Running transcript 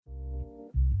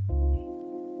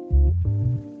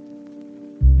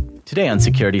Today on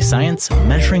Security Science,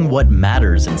 measuring what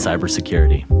matters in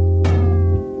cybersecurity.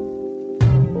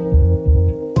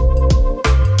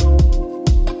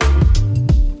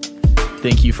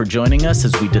 Thank you for joining us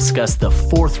as we discuss the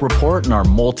fourth report in our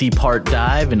multi-part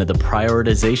dive into the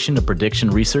Prioritization of Prediction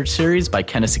Research Series by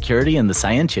Kenna Security and the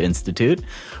Scientia Institute.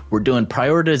 We're doing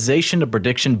Prioritization of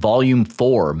Prediction Volume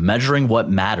 4, Measuring What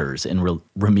Matters in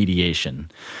Remediation.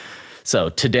 So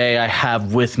today I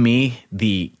have with me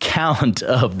the Count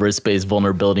of Risk-Based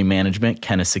Vulnerability Management,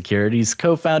 Kenna Security's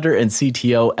co-founder and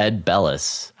CTO, Ed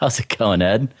Bellis. How's it going,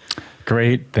 Ed?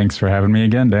 Great. Thanks for having me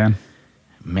again, Dan.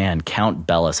 Man, Count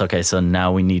Bellis. Okay, so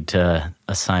now we need to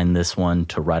assign this one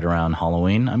to right around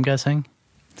Halloween, I'm guessing?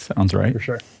 Sounds right. For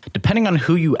sure. Depending on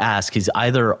who you ask, he's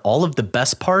either all of the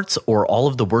best parts or all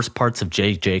of the worst parts of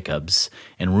Jay Jacobs.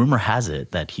 And rumor has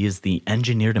it that he is the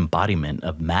engineered embodiment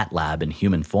of MATLAB in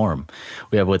human form.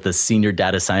 We have with us senior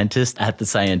data scientist at the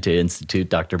Scientia Institute,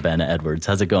 Dr. Ben Edwards.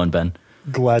 How's it going, Ben?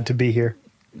 Glad to be here.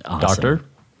 Awesome. Doctor?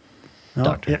 No,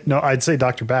 Doctor. yeah, no, I'd say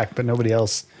Dr. Back, but nobody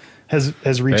else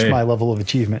has reached my level of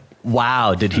achievement.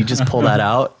 Wow, did he just pull that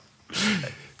out? It's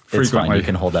fine. Frequently. You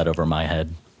can hold that over my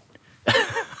head.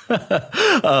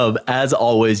 As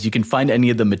always, you can find any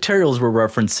of the materials we're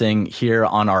referencing here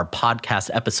on our podcast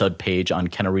episode page on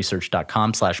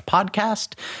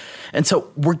kennaresearch.com/podcast. And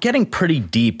so we're getting pretty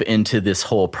deep into this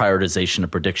whole prioritization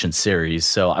of prediction series.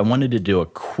 So I wanted to do a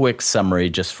quick summary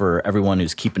just for everyone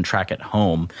who's keeping track at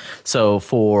home. So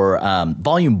for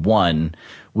volume 1,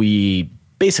 we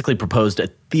basically proposed a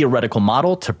theoretical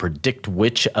model to predict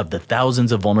which of the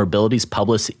thousands of vulnerabilities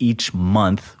published each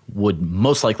month would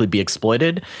most likely be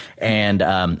exploited and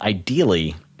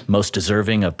ideally most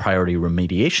deserving of priority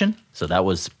remediation. So that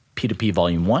was P2P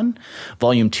Volume 1.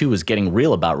 Volume 2 is getting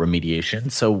real about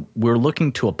remediation. So we're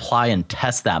looking to apply and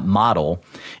test that model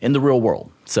in the real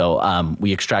world. So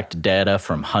we extracted data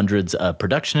from hundreds of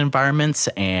production environments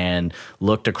and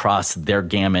looked across their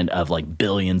gamut of like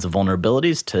billions of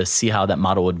vulnerabilities to see how that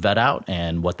model would vet out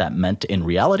and what that meant in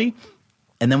reality.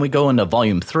 And then we go into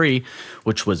Volume 3,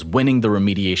 which was winning the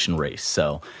remediation race.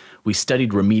 So we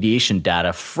studied remediation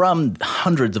data from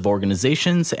hundreds of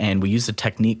organizations, and we used a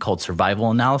technique called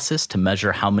survival analysis to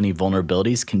measure how many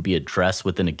vulnerabilities can be addressed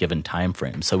within a given time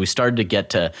frame. So we started to get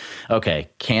to, okay,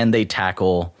 can they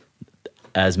tackle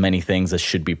as many things as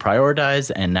should be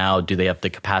prioritized, and now do they have the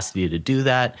capacity to do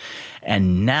that?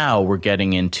 And now we're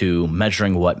getting into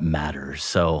measuring what matters.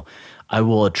 So I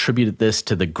will attribute this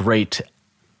to the great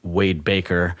Wade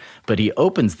Baker, but he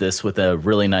opens this with a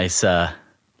really nice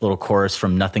little chorus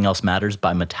from Nothing Else Matters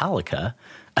by Metallica.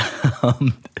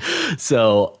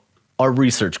 So our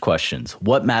research questions: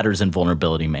 what matters in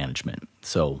vulnerability management?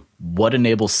 So what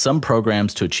enables some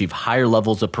programs to achieve higher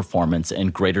levels of performance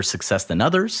and greater success than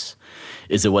others?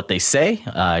 Is it what they say,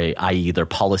 i.e. their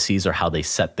policies or how they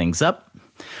set things up,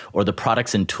 or the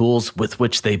products and tools with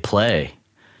which they play?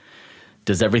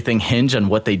 Does everything hinge on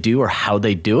what they do or how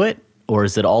they do it? Or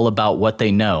is it all about what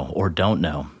they know or don't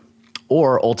know?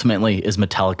 Or ultimately, is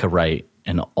Metallica right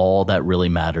and all that really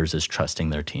matters is trusting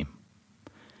their team?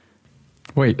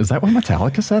 Wait, is that what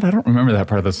Metallica said? I don't remember that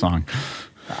part of the song.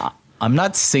 I'm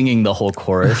not singing the whole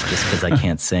chorus just because I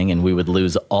can't sing and we would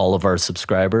lose all of our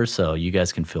subscribers. So you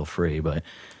guys can feel free, but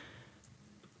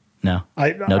no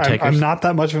takers? I'm not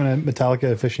that much of a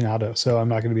Metallica aficionado, so I'm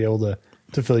not going to be able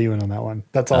to fill you in on that one.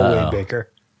 That's all Wade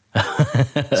Baker.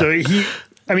 So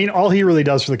all he really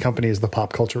does for the company is the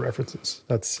pop culture references.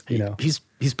 That's, He's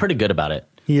pretty good about it.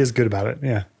 He is good about it,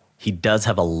 yeah. He does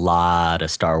have a lot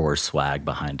of Star Wars swag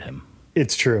behind him.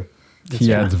 It's true.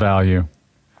 He adds value.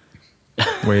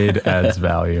 Wade adds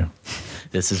value.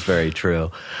 This is very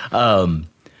true.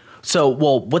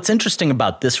 What's interesting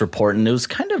about this report, and it was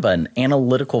kind of an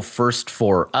analytical first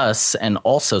for us and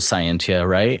also Scientia,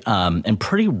 right? And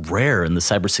pretty rare in the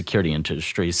cybersecurity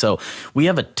industry. So we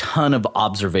have a ton of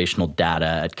observational data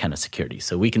at Kenna Security.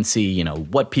 So we can see,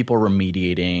 what people are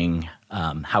remediating,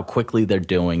 how quickly they're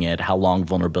doing it, how long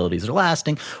vulnerabilities are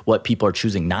lasting, what people are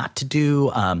choosing not to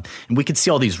do. And we can see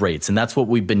all these rates, and that's what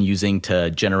we've been using to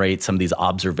generate some of these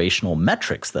observational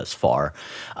metrics thus far.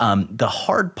 The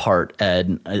hard part,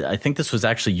 Ed, I think this was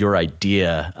actually your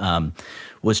idea,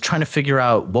 was trying to figure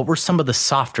out what were some of the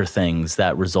softer things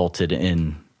that resulted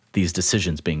in these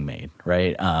decisions being made,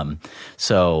 right? How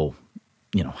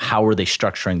are they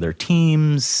structuring their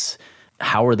teams?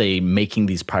 How are they making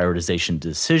these prioritization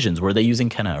decisions? Were they using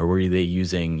Kenna or were they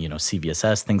using,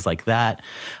 CVSS, things like that?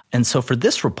 And so for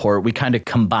this report, we kind of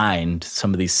combined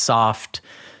some of these soft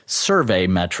survey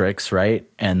metrics, right?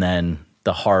 And then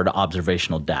the hard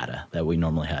observational data that we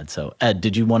normally had. So Ed,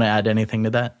 did you want to add anything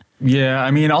to that? Yeah, I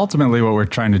mean, ultimately what we're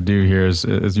trying to do here is,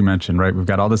 as you mentioned, right, we've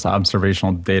got all this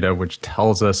observational data, which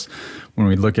tells us when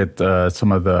we look at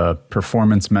some of the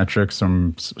performance metrics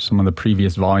from some of the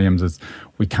previous volumes, is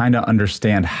we kind of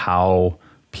understand how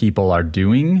people are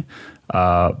doing,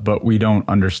 but we don't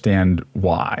understand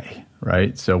why,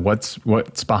 right? So what's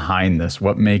behind this?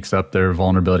 What makes up their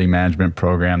vulnerability management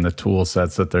program, the tool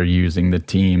sets that they're using, the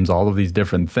teams, all of these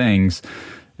different things?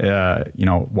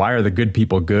 Why are the good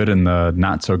people good and the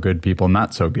not so good people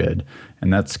not so good?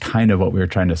 And that's kind of what we were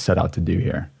trying to set out to do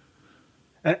here.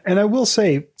 And I will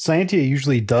say, Scientia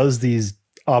usually does these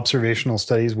observational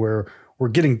studies where we're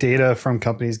getting data from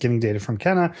companies, getting data from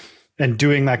Kenna, and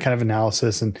doing that kind of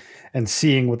analysis and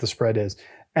seeing what the spread is.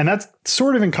 And that's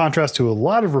sort of in contrast to a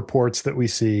lot of reports that we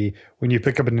see when you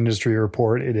pick up an industry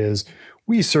report. It is,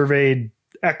 we surveyed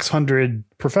X hundred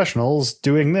professionals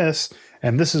doing this,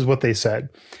 and this is what they said.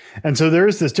 And so there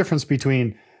is this difference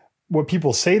between what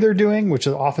people say they're doing, which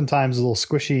is oftentimes a little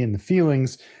squishy in the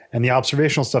feelings, and the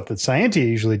observational stuff that Scientia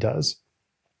usually does.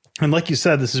 And like you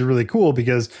said, this is really cool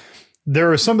because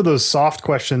there are some of those soft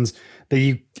questions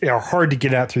that are hard to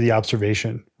get at through the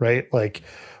observation, right? Like,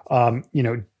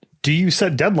 do you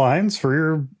set deadlines for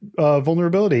your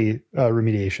vulnerability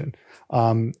remediation?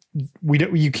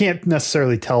 You can't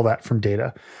necessarily tell that from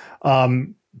data.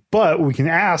 But what we can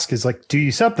ask is like, do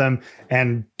you set them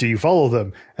and do you follow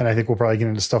them? And I think we'll probably get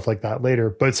into stuff like that later.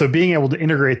 But so being able to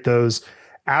integrate those,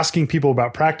 asking people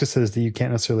about practices that you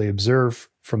can't necessarily observe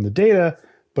from the data,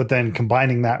 but then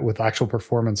combining that with actual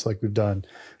performance like we've done.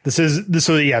 This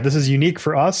is unique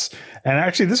for us. And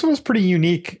actually this one was pretty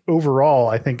unique overall.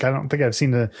 I don't think I've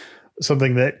seen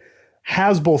something that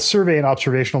has both survey and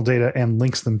observational data and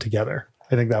links them together.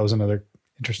 I think that was another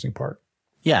interesting part.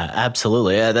 Yeah,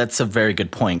 absolutely. That's a very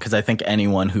good point, because I think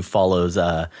anyone who follows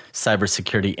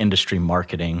cybersecurity industry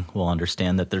marketing will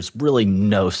understand that there's really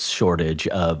no shortage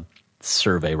of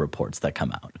survey reports that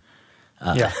come out.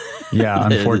 Yeah,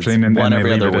 unfortunately, and they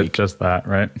leave it at just that,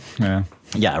 right?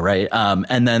 Yeah, right.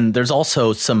 And then there's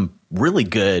also some really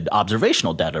good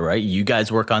observational data, right? You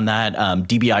guys work on that.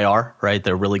 DBIR, right?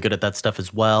 They're really good at that stuff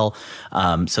as well.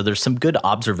 So there's some good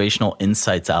observational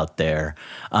insights out there.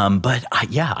 But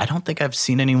I don't think I've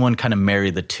seen anyone kind of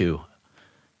marry the two.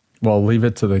 Well, leave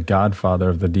it to the godfather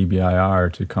of the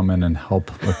DBIR to come in and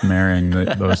help with marrying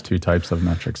those two types of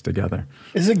metrics together.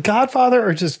 Is it godfather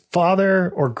or just father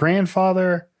or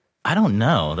grandfather? I don't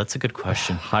know. That's a good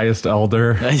question. Highest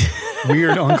elder.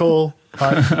 Weird uncle.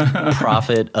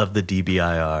 Prophet of the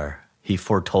DBIR. He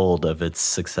foretold of its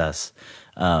success.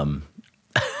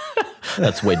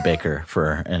 That's Wade Baker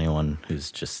for anyone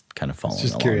who's just kind of following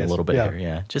along a little bit here.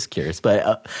 Yeah, just curious.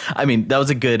 But that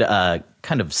was a good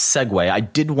kind of segue. I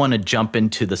did want to jump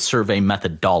into the survey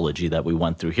methodology that we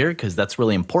went through here because that's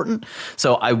really important.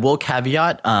 So I will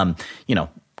caveat,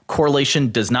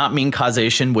 correlation does not mean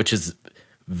causation, which is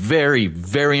very,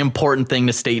 very important thing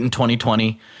to state in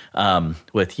 2020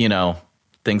 with,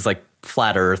 things like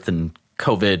flat Earth and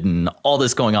COVID and all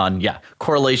this going on. Yeah,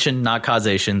 correlation, not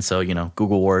causation. So,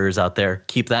 Google warriors out there,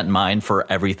 keep that in mind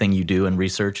for everything you do in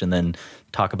research and then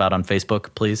talk about on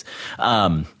Facebook, please.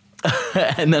 And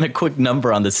then a quick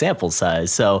number on the sample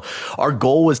size. So our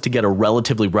goal was to get a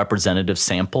relatively representative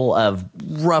sample of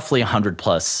roughly 100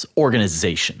 plus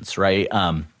organizations, right?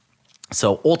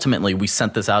 So ultimately, we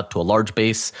sent this out to a large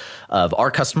base of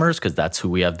our customers because that's who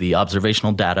we have the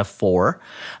observational data for.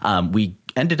 We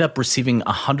ended up receiving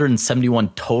 171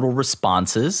 total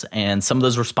responses, and some of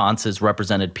those responses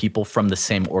represented people from the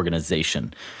same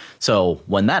organization. So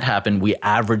when that happened, we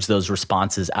averaged those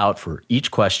responses out for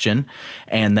each question,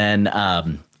 and then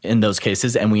in those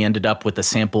cases, and we ended up with a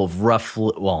sample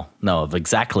of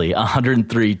exactly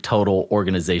 103 total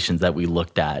organizations that we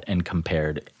looked at and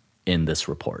compared in this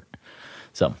report.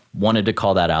 So wanted to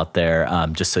call that out there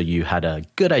just so you had a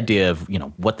good idea of,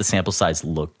 what the sample size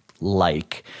looked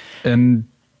like. And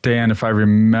Dan, if I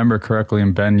remember correctly,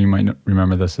 and Ben, you might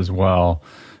remember this as well,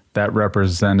 that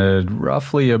represented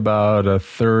roughly about a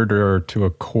third or to a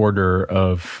quarter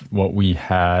of what we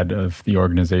had of the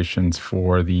organizations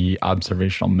for the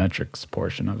observational metrics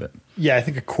portion of it. Yeah, I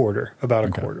think a quarter.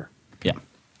 Yeah.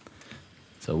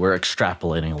 So we're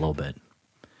extrapolating a little bit.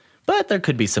 But there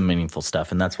could be some meaningful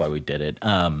stuff, and that's why we did it.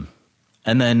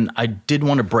 And then I did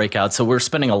want to break out. So we're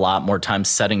spending a lot more time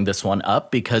setting this one up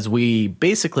because we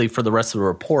basically, for the rest of the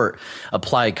report,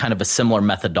 apply kind of a similar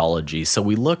methodology. So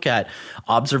we look at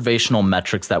observational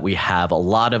metrics that we have, a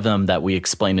lot of them that we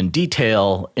explain in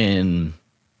detail in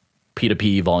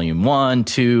P2P volume 1,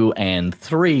 2, and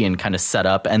 3 and kind of set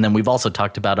up. And then we've also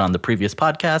talked about it on the previous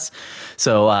podcast.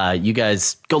 So you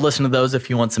guys go listen to those if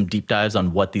you want some deep dives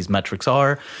on what these metrics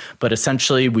are. But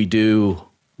essentially, we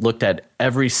looked at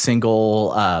every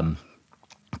single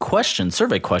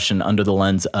survey question under the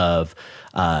lens of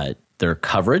their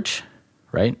coverage,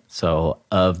 right? So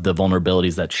of the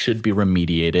vulnerabilities that should be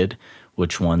remediated,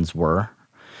 which ones were?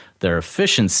 Their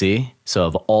efficiency, so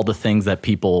of all the things that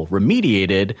people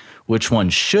remediated, which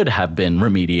ones should have been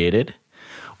remediated.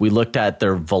 We looked at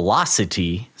their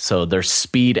velocity, so their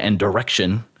speed and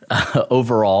direction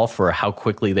overall for how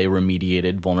quickly they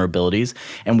remediated vulnerabilities.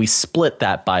 And we split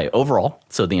that by overall,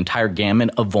 so the entire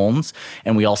gamut of vulns.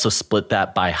 And we also split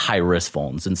that by high-risk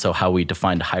vulns. And so how we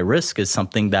defined high risk is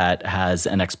something that has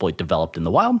an exploit developed in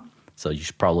the wild. So you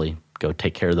should probably go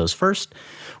take care of those first.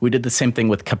 We did the same thing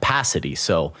with capacity.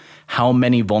 So how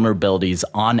many vulnerabilities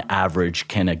on average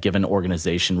can a given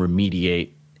organization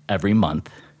remediate every month?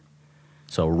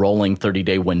 So rolling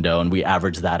 30-day window, and we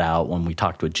averaged that out when we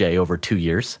talked with Jay over 2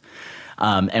 years.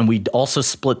 And we also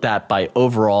split that by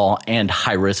overall and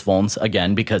high-risk vulns,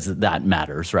 again, because that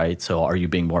matters, right? So are you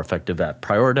being more effective at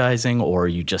prioritizing, or are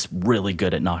you just really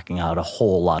good at knocking out a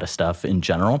whole lot of stuff in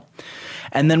general?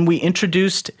 And then we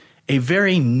introduced a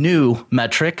very new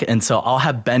metric, and so I'll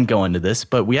have Ben go into this,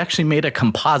 but we actually made a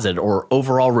composite or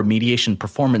overall remediation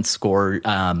performance score,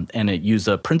 and it used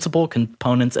a principal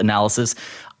components analysis.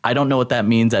 I don't know what that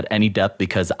means at any depth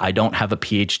because I don't have a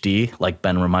PhD, like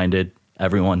Ben reminded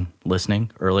everyone listening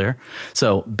earlier.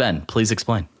 So Ben, please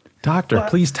explain. Doctor,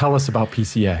 please tell us about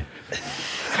PCA.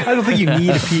 I don't think you need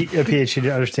a PhD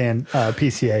to understand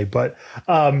PCA, but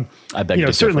I beg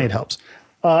to certainly differ. it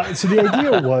helps. So the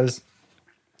idea was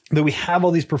that we have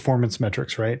all these performance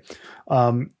metrics, right?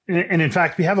 And in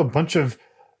fact, we have a bunch of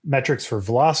metrics for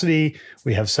velocity.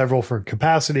 We have several for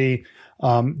capacity.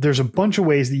 There's a bunch of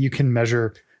ways that you can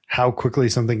measure how quickly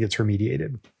something gets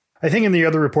remediated. I think in the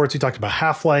other reports, we talked about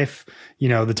half-life,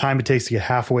 the time it takes to get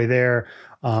halfway there.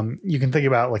 You can think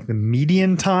about like the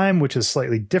median time, which is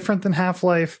slightly different than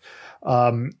half-life,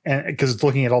 and because it's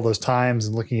looking at all those times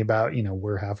and looking about,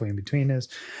 where halfway in between is.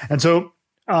 And so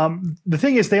the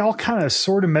thing is, they all kind of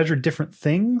sort of measure different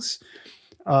things.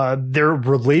 They're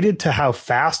related to how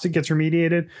fast it gets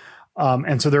remediated.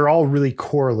 And so they're all really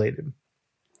correlated.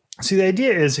 See, the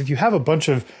idea is if you have a bunch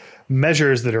of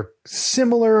measures that are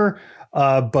similar,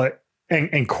 but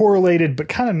correlated, but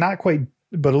kind of not quite,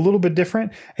 but a little bit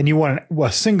different, and you want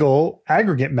a single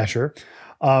aggregate measure,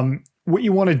 what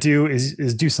you want to do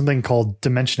is do something called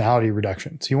dimensionality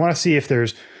reduction. So you want to see if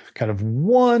there's kind of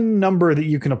one number that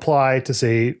you can apply to,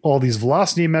 say, all these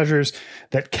velocity measures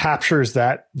that captures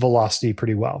that velocity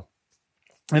pretty well.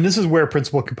 And this is where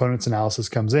principal components analysis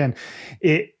comes in.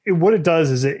 What it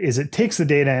does is it takes the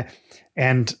data,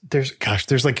 and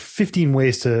there's like 15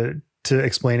 ways to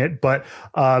explain it. But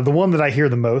the one that I hear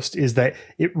the most is that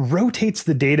it rotates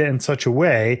the data in such a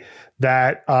way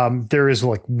that there is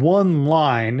like one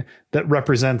line that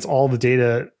represents all the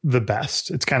data the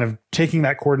best. It's kind of taking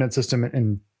that coordinate system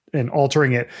and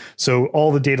altering it so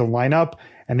all the data line up,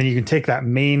 and then you can take that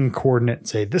main coordinate and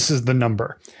say, this is the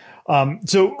number.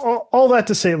 So all that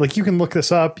to say, like, you can look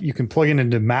this up, you can plug it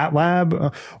into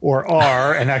MATLAB or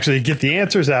R and actually get the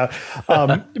answers out.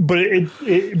 But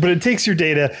it takes your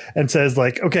data and says,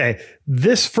 like, okay,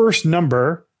 this first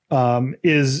number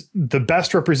is the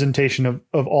best representation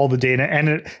of all the data.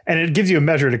 And it gives you a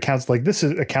measure. It accounts like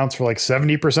accounts for like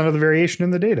 70% of the variation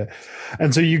in the data.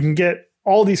 And so you can get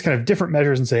all these kind of different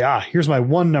measures and say, here's my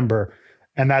one number.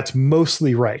 And that's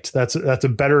mostly right. That's a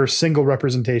better single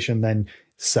representation than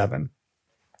 7.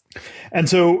 And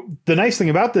so the nice thing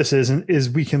about this is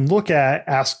we can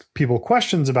ask people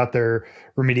questions about their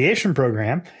remediation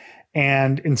program.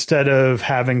 And instead of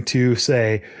having to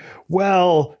say,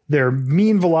 well, their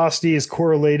mean velocity is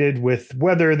correlated with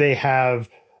whether they have,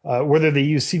 whether they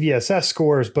use CVSS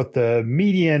scores, but the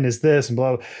median is this and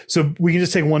blah, blah. So we can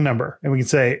just take one number and we can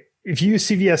say, if you use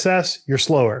CVSS, you're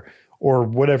slower, or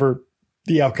whatever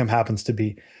the outcome happens to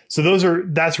be. So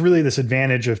that's really this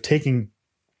advantage of taking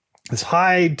this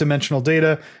high dimensional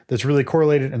data that's really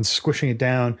correlated and squishing it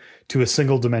down to a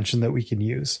single dimension that we can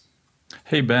use.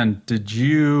 Hey, Ben, did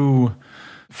you,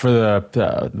 for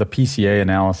the PCA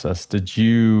analysis, did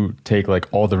you take like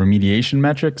all the remediation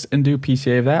metrics and do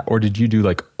PCA of that? Or did you do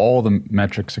like all the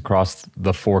metrics across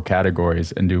the 4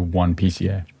 categories and do one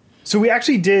PCA? So we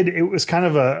actually did, it was kind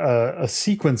of a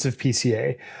sequence of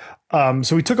PCA.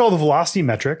 So we took all the velocity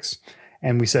metrics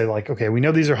and we said, like, okay, we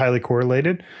know these are highly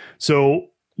correlated. So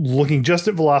looking just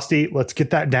at velocity, let's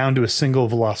get that down to a single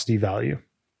velocity value.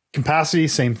 Capacity,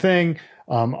 same thing.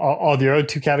 All the other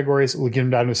 2 categories, we'll get them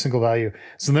down to a single value.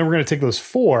 So then we're going to take those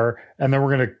 4, and then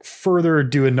we're going to further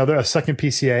do a second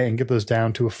PCA and get those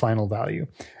down to a final value.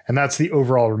 And that's the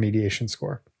overall remediation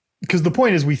score. Because the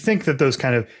point is, we think that those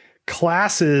kind of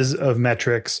classes of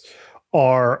metrics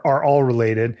are all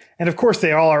related. And of course,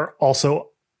 they all are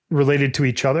also related to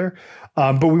each other.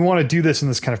 But we want to do this in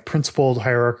this kind of principled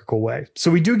hierarchical way.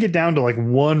 So we do get down to like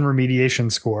one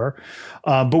remediation score,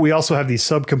 but we also have these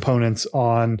subcomponents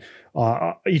on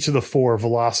each of the 4: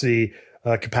 velocity,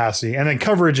 capacity, and then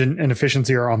coverage and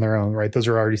efficiency are on their own, right? Those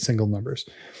are already single numbers.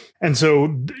 And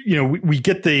so, we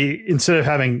get instead of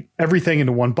having everything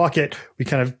into one bucket, we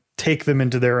kind of take them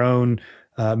into their own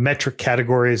metric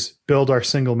categories, build our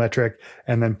single metric,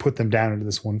 and then put them down into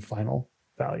this one final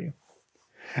value.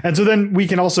 And so then we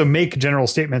can also make general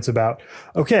statements about,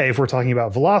 okay, if we're talking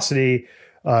about velocity,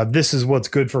 this is what's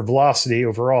good for velocity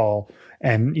overall.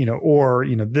 And,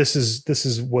 this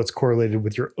is what's correlated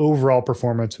with your overall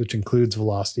performance, which includes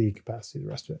velocity, capacity, the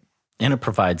rest of it. And it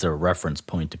provides a reference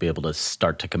point to be able to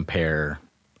start to compare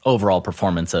overall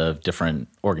performance of different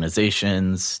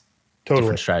organizations,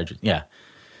 different strategies. Yeah.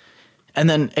 And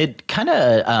then it kind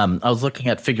of, I was looking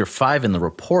at figure 5 in the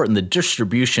report, and the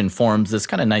distribution forms this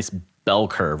kind of nice bell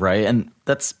curve, right? And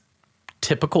that's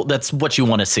typical. That's what you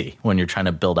want to see when you're trying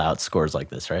to build out scores like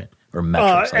this, right? Or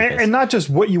metrics like this. And not just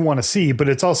what you want to see, but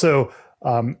it's also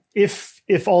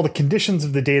if all the conditions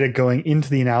of the data going into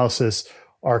the analysis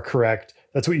are correct,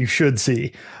 that's what you should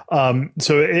see.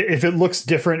 So if it looks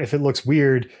different, if it looks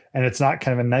weird, and it's not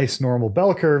kind of a nice normal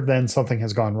bell curve, then something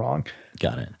has gone wrong.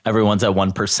 Got it. Everyone's at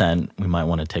 1%. We might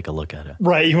want to take a look at it.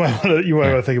 Right. You might want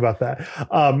to think about that.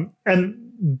 And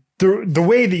the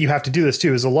way that you have to do this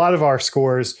too is a lot of our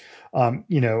scores,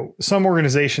 some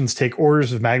organizations take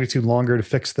orders of magnitude longer to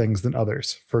fix things than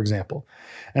others, for example.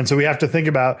 And so we have to think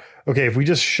about, okay, if we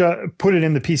just put it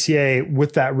in the PCA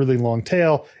with that really long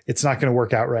tail, it's not going to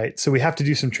work out right. So we have to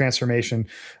do some transformation,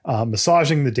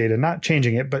 massaging the data, not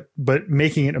changing it, but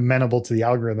making it amenable to the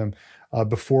algorithm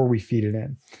before we feed it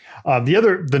in.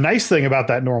 The nice thing about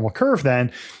that normal curve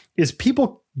then is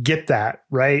people get that,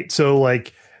 right? So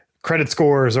like credit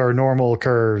scores are normal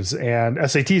curves and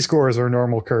SAT scores are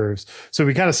normal curves. So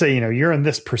we kind of say, you're in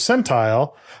this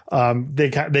percentile. They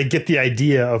get the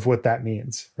idea of what that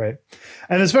means, right?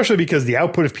 And especially because the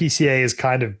output of PCA is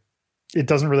it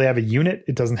doesn't really have a unit.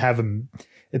 It doesn't have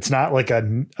it's not like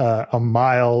a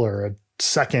mile or a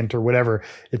second or whatever.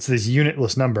 It's this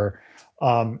unitless number.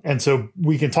 And so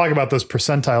we can talk about those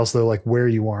percentiles though, like where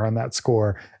you are on that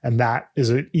score. And that is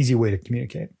an easy way to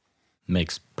communicate.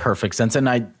 Makes perfect sense.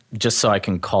 And just so I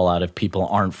can call out if people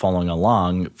aren't following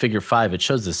along, figure 5, it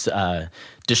shows this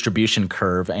distribution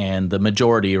curve, and the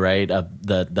majority, right, of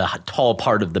the tall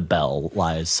part of the bell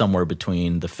lies somewhere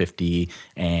between the 50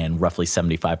 and roughly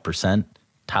 75%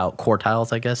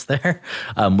 quartiles, I guess, there,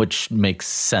 which makes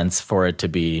sense for it to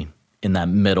be in that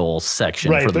middle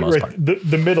section for the most part.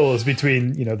 The middle is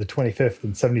between, the 25th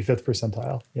and 75th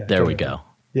percentile. Yeah, there we go.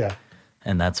 Yeah.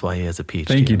 And that's why he has a PhD.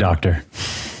 Thank you, doctor.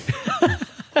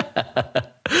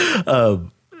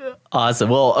 Awesome.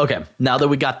 Well, okay. Now that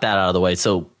we got that out of the way,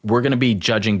 so we're going to be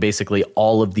judging basically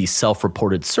all of these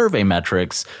self-reported survey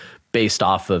metrics based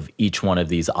off of each one of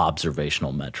these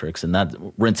observational metrics, and that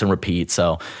rinse and repeat.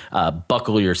 So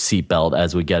buckle your seatbelt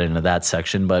as we get into that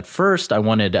section. But first, I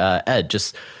wanted, Ed,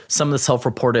 just some of the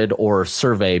self-reported or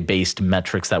survey-based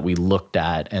metrics that we looked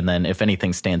at, and then if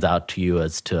anything stands out to you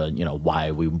as to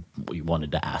why we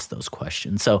wanted to ask those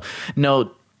questions. So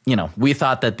note, we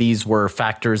thought that these were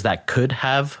factors that could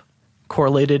have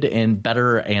correlated in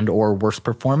better and or worse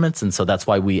performance. And so that's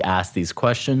why we asked these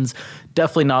questions.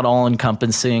 Definitely not all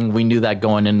encompassing. We knew that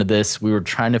going into this. We were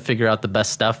trying to figure out the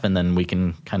best stuff, and then we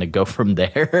can kind of go from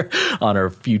there on our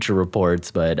future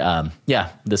reports. But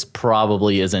this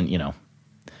probably isn't,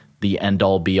 the end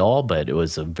all be all, but it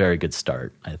was a very good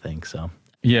start, I think. So.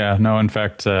 Yeah, no, in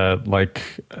fact,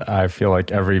 I feel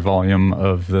like every volume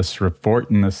of this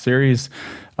report in this series,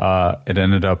 it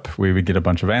ended up, we would get a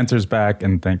bunch of answers back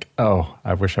and think, oh,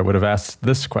 I wish I would have asked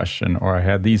this question, or I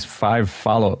had these 5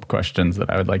 follow-up questions that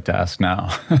I would like to ask now.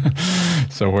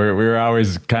 So we were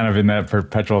always kind of in that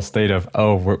perpetual state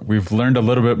of, we've learned a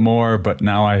little bit more, but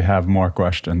now I have more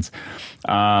questions.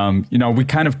 We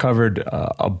kind of covered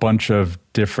a bunch of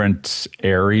different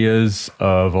areas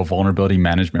of a vulnerability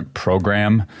management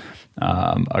program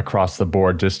across the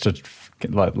board, just to,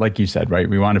 like you said, right?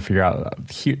 We want to figure out,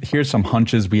 here's some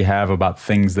hunches we have about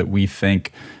things that we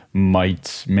think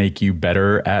might make you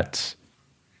better at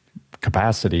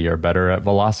capacity or better at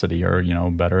velocity or,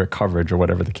 better at coverage or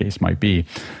whatever the case might be.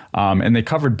 And they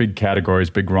covered big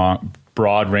categories, big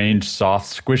broad range,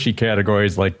 soft, squishy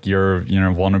categories like your,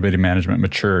 vulnerability management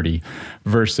maturity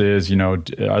versus,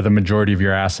 are the majority of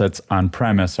your assets on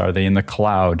premise? Are they in the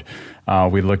cloud?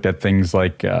 We looked at things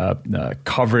like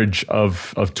coverage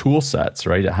of tool sets,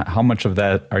 right? How much of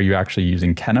that are you actually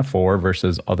using Kena for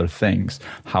versus other things?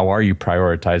 How are you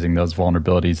prioritizing those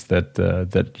vulnerabilities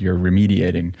that you're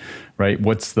remediating, right?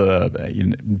 What's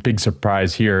the big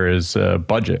surprise here is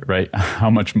budget, right? How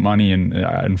much money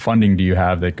and funding do you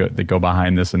have that go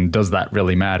behind this, and does that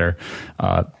really matter?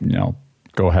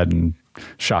 Go ahead and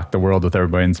shocked the world with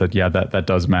everybody and said, yeah, that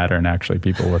does matter. And actually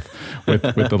people with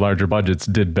the larger budgets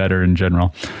did better in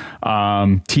general.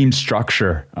 Team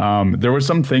structure. There were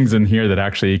some things in here that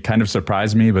actually kind of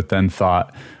surprised me, but then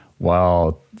thought,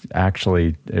 well,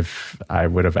 actually, if I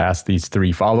would have asked these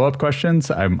 3 follow-up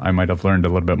questions, I might have learned a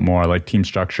little bit more. Like team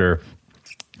structure,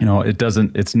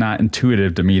 it's not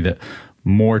intuitive to me that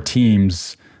more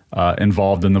teams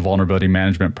involved in the vulnerability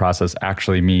management process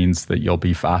actually means that you'll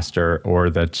be faster or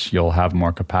that you'll have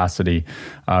more capacity,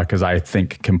 because I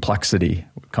think complexity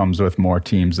comes with more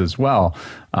teams as well.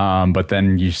 But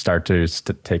then you start to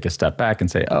take a step back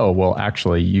and say, oh, well,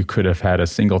 actually, you could have had a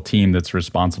single team that's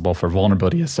responsible for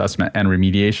vulnerability assessment and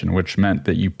remediation, which meant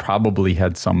that you probably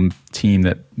had some team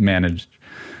that managed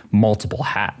multiple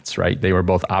hats, right? They were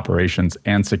both operations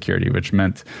and security, which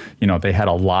meant, they had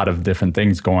a lot of different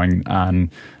things going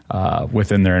on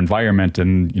within their environment.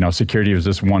 And, security was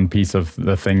just one piece of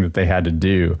the thing that they had to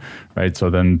do, right? So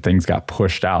then things got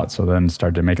pushed out. So then it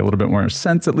started to make a little bit more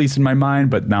sense, at least in my mind.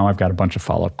 But now I've got a bunch of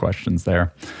follow-up questions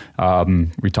there.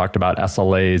 We talked about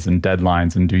SLAs and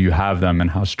deadlines, and do you have them and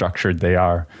how structured they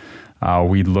are.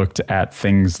 We looked at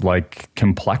things like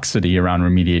complexity around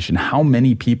remediation. How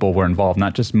many people were involved?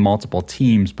 Not just multiple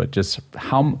teams, but just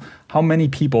how many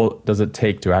people does it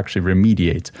take to actually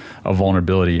remediate a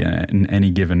vulnerability in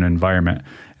any given environment?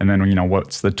 And then,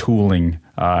 what's the tooling,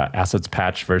 assets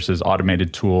patch versus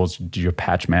automated tools? Do you have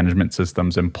patch management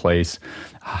systems in place?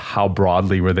 How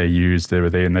broadly were they used? Were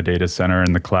they in the data center,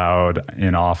 in the cloud,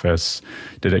 in Office?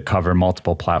 Did it cover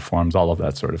multiple platforms? All of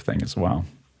that sort of thing as well.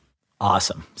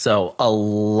 Awesome. So a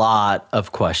lot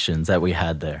of questions that we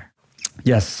had there.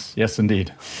 Yes,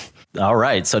 indeed. All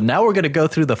right. So now we're going to go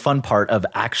through the fun part of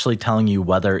actually telling you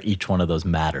whether each one of those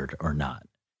mattered or not.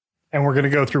 And we're going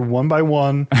to go through one by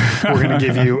one. We're going to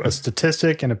give you a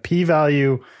statistic and a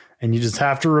p-value, and you just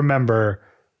have to remember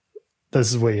this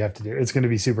is what you have to do. It's going to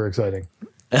be super exciting.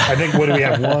 I think, what do we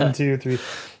have? 1, 2, 3.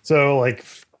 So like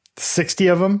 60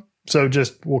 of them. So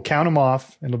we'll count them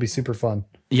off and it'll be super fun.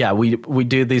 Yeah, we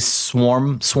do these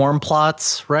swarm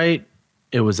plots, right?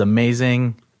 It was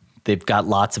amazing. They've got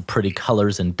lots of pretty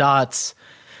colors and dots.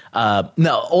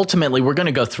 No, ultimately, we're going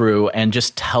to go through and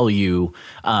just tell you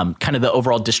kind of the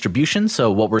overall distribution. So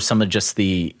what were some of just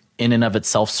the in and of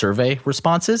itself survey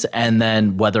responses, and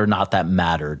then whether or not that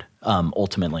mattered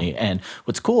ultimately. And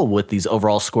what's cool with these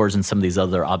overall scores and some of these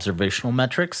other observational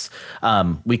metrics,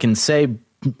 we can say,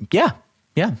 yeah,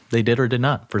 they did or did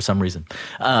not for some reason.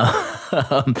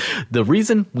 The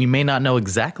reason we may not know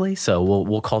exactly, so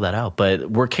we'll call that out. But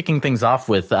we're kicking things off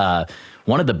with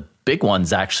one of the big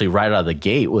ones actually right out of the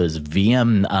gate was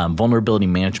VM vulnerability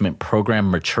management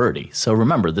program maturity. So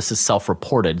remember, this is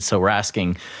self-reported. So we're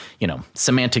asking,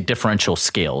 semantic differential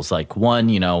scales. Like 1,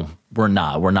 we're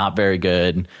not very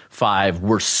good. 5,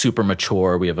 we're super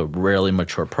mature. We have a rarely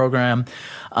mature program.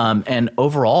 And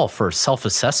overall, for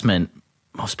self-assessment,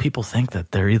 most people think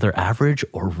that they're either average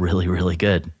or really, really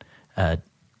good at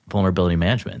vulnerability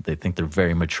management. They think they're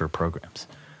very mature programs.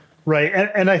 Right.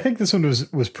 And I think this one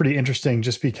was pretty interesting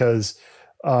just because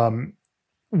when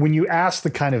you ask the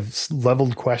kind of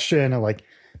leveled question of like,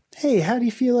 hey, how do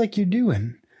you feel like you're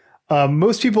doing?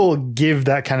 Most people give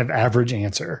that kind of average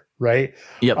answer, right?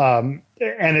 Yep.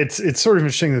 And it's sort of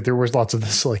interesting that there was lots of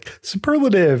this like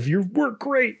superlative, your work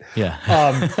great. Yeah.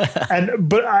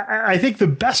 But I think the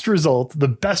best result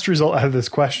out of this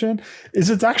question is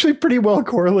it's actually pretty well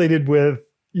correlated with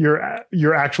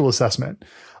your actual assessment.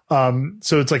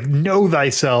 So it's like know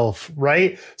thyself,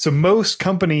 right? So most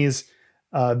companies,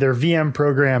 their VM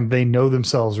program, they know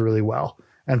themselves really well.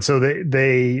 And so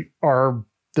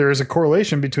there is a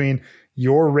correlation between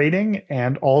your rating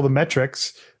and all the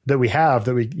metrics that we have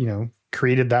that we,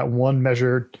 created that one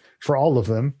measure for all of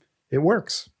them. It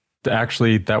works.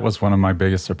 Actually, that was one of my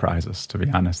biggest surprises, to be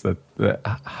honest, that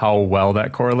how well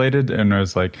that correlated. And I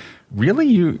was like, really?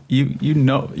 You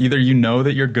know, either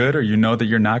that you're good or that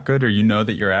you're not good, or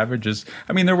that your average is.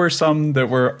 I mean, there were some that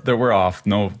were off.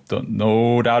 No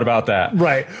doubt about that.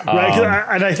 Right.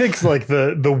 And I think like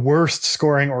the worst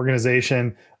scoring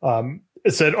organization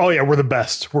it said, "Oh yeah, we're the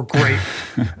best. We're great."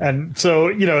 And so,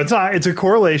 it's a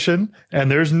correlation and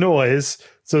there's noise.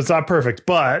 So it's not perfect,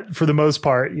 but for the most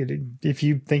part, if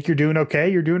you think you're doing okay,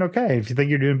 you're doing okay. If you think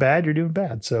you're doing bad, you're doing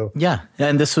bad. So yeah,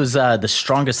 and this was the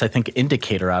strongest, I think,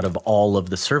 indicator out of all of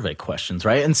the survey questions,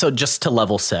 right? And so just to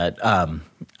level set,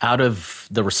 out of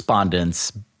the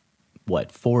respondents,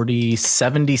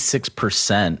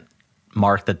 76%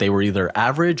 marked that they were either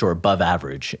average or above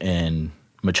average in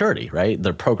maturity, right?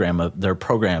 Their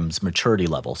program's maturity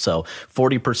level. So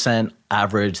 40%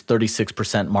 average,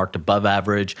 36% marked above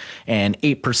average, and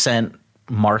 8%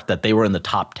 marked that they were in the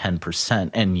top 10%.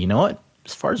 And you know what?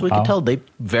 As far as we can tell, they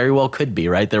very well could be,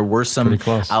 right? There were some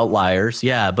outliers.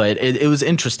 Yeah, but it was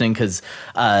interesting because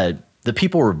the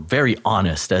people were very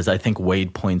honest, as I think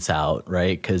Wade points out,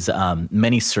 right? Because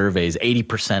many surveys,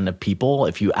 80% of people,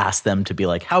 if you ask them to be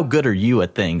like, how good are you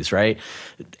at things, right?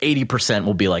 80%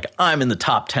 will be like, I'm in the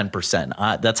top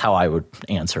 10%. That's how I would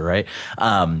answer, right?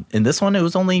 In this one, it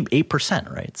was only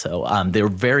 8%, right? So they were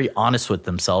very honest with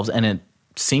themselves, and it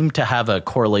seemed to have a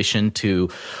correlation to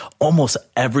almost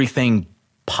everything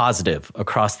positive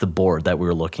across the board that we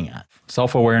were looking at.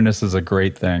 Self-awareness is a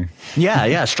great thing.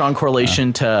 Yeah. Strong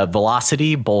correlation to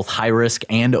velocity, both high risk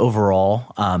and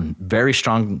overall. Very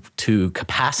strong to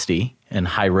capacity and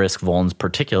high risk vulns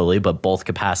particularly, but both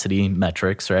capacity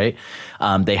metrics, right?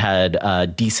 They had a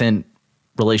decent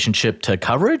relationship to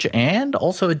coverage and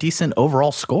also a decent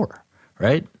overall score,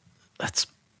 right? That's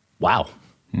wow.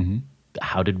 Mm-hmm.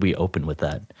 How did we open with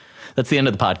that? That's the end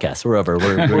of the podcast. We're over.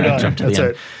 We're going to jump to the end.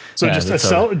 It. So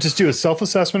just do a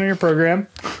self-assessment of your program.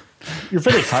 You're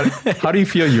finished. How do you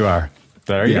feel you are?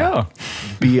 There you go.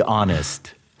 Be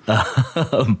honest.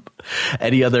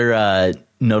 Any other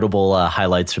notable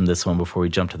highlights from this one before we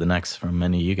jump to the next from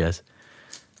any of you guys?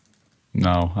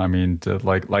 No, I mean,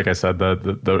 like I said,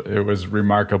 it was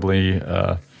remarkably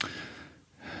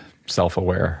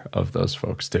self-aware of those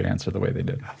folks to answer the way they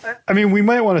did. I mean, we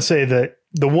might want to say that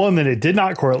the one that it did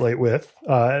not correlate with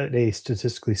at a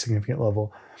statistically significant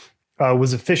level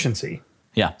was efficiency.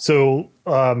 Yeah. So,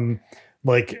 are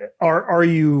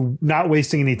you not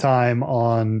wasting any time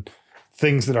on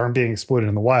things that aren't being exploited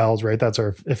in the wilds, right? That's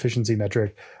our efficiency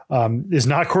metric, is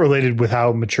not correlated with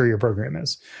how mature your program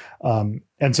is. And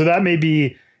so that may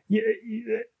be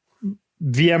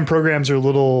VM programs are a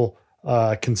little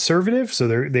conservative. So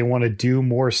they want to do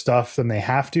more stuff than they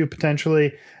have to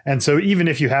potentially. And so even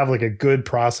if you have like a good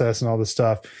process and all this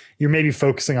stuff, you're maybe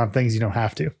focusing on things you don't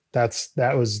have to.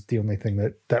 That was the only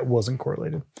thing that wasn't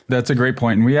correlated. That's a great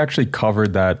point. And we actually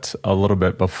covered that a little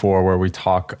bit before, where we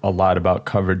talk a lot about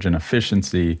coverage and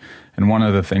efficiency. And one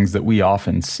of the things that we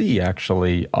often see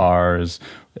actually is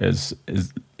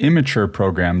immature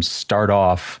programs start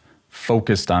off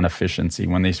focused on efficiency.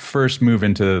 When they first move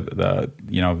into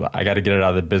I got to get it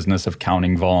out of the business of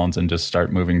counting vulns and just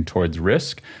start moving towards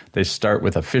risk, they start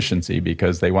with efficiency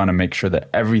because they want to make sure that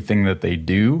everything that they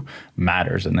do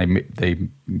matters and they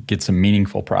get some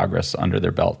meaningful progress under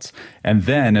their belts. And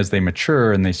then as they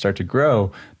mature and they start to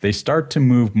grow, they start to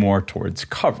move more towards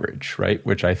coverage, right?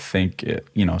 Which I think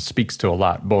speaks to a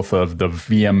lot, both of the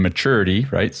VM maturity,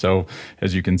 right? So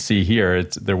as you can see here,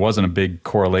 there wasn't a big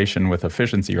correlation with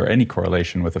efficiency or any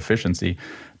correlation with efficiency,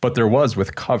 but there was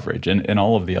with coverage and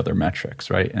all of the other metrics,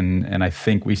 right? And I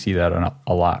think we see that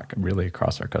a lot really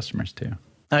across our customers too.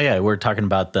 Oh, yeah. We're talking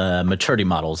about the maturity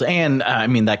models. And I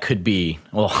mean, that could be,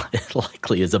 it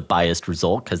likely is a biased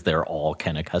result because they're all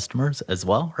kind of customers as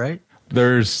well, right?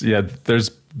 There's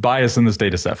bias in this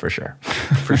data set for sure.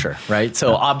 For sure, right?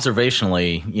 So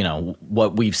observationally,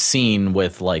 what we've seen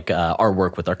with our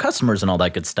work with our customers and all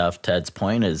that good stuff, Ted's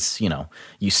point is,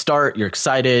 you start, you're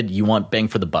excited, you want bang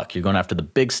for the buck. You're going after the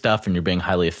big stuff and you're being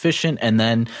highly efficient. And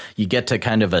then you get to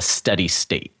kind of a steady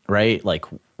state, right? Like,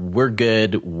 we're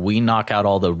good. We knock out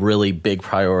all the really big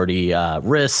priority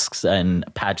risks and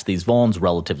patch these vulns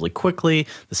relatively quickly,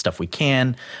 the stuff we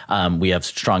can. We have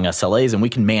strong SLAs and we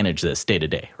can manage this day to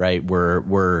day, right?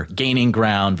 We're gaining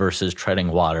ground versus treading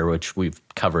water, which we've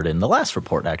covered in the last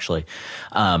report, actually.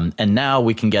 And now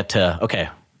we can get to, okay,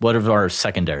 what are our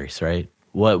secondaries, right?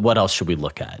 What else should we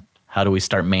look at? How do we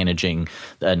start managing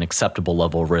an acceptable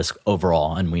level of risk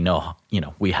overall? And we know,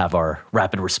 we have our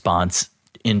rapid response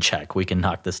in check. We can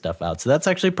knock this stuff out. So that's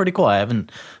actually pretty cool. I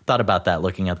haven't thought about that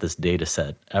looking at this data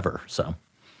set ever. So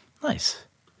nice.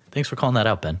 Thanks for calling that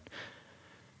out, Ben.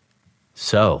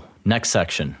 So next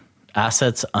section,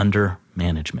 assets under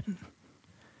management.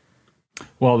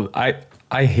 Well, I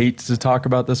hate to talk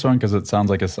about this one because it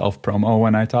sounds like a self-promo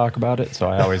when I talk about it. So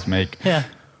I always make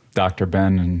Dr.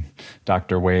 Ben and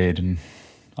Dr. Wade and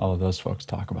all of those folks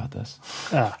talk about this.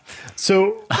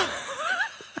 So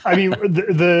I mean,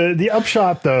 the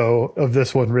upshot though of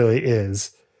this one really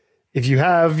is, if you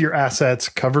have your assets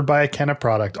covered by a Kenna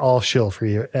product, all shill for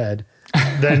you, Ed,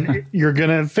 then you're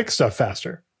gonna fix stuff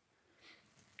faster.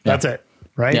 That's it,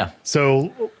 right? Yeah.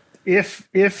 So if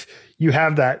you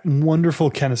have that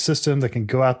wonderful Kenna system that can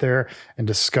go out there and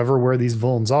discover where these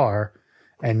vulns are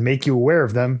and make you aware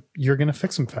of them, you're gonna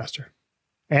fix them faster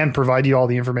and provide you all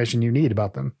the information you need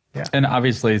about them. Yeah. And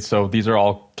obviously, so these are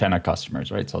all Kenna customers,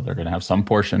 right? So they're going to have some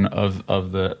portion of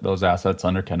those assets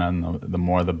under Kenna, and the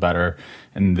more the better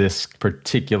in this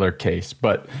particular case.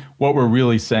 But what we're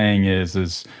really saying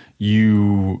is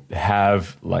you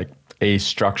have like a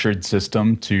structured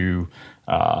system to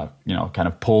kind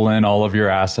of pull in all of your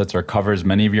assets or cover as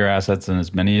many of your assets and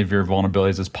as many of your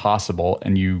vulnerabilities as possible,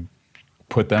 and you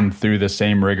put them through the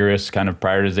same rigorous kind of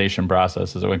prioritization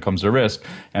process as when it comes to risk.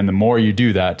 And the more you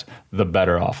do that, the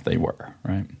better off they were,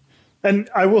 right? And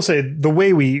I will say the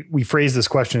way we phrase this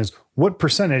question is, what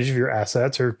percentage of your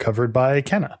assets are covered by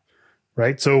Kenna,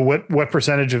 right? So what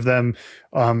percentage of them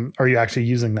are you actually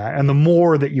using that? And the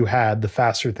more that you had, the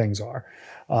faster things are.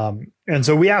 And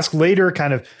so we ask later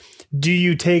kind of, do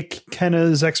you take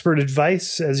Kenna's expert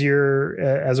advice as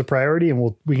as a priority?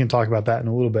 And we can talk about that in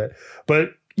a little bit.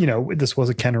 But this was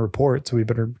a Kenna report, so we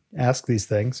better ask these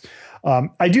things.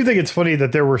 I do think it's funny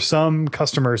that there were some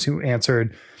customers who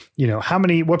answered,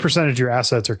 what percentage of your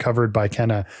assets are covered by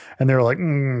Kenna? And they were like,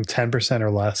 10% or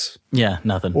less. Yeah,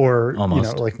 nothing. Or,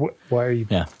 almost. Why are you?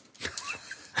 Yeah.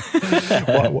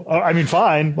 Well, I mean,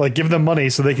 fine. Like, give them money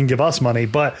so they can give us money.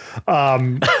 But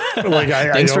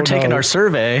thanks for taking our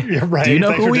survey. Yeah, right. Do you know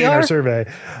Thanks who for we taking are? Our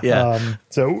survey. Yeah.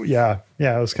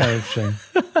 It was kind of interesting.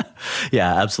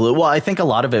 Yeah, absolutely. Well, I think a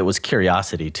lot of it was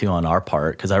curiosity too on our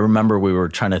part, because I remember we were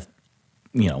trying to,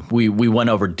 we went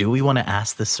over, do we want to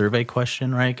ask this survey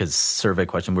question, right? Because survey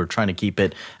question, we were trying to keep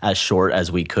it as short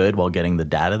as we could while getting the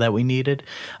data that we needed.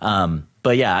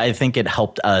 But yeah, I think it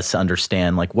helped us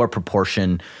understand like what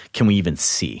proportion can we even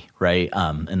see, right?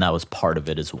 And that was part of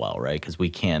it as well, right? Because we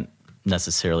can't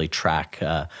necessarily track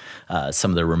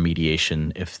some of the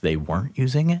remediation if they weren't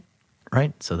using it,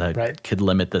 right? So that could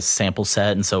limit the sample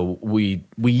set. And so we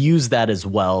use that as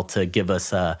well to give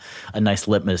us a nice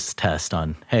litmus test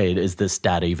on, hey, is this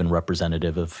data even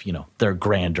representative of, their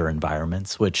grander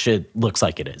environments, which it looks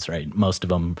like it is, right? Most of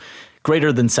them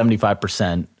greater than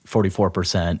 75%,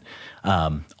 44%,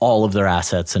 all of their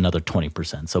assets, another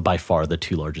 20%. So by far the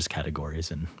two largest categories,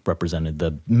 and represented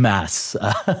the mass,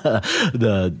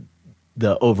 the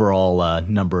overall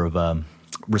number of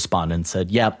respondents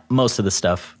said, yeah, most of the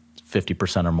stuff,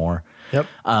 50% or more. Yep.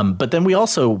 But then we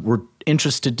also were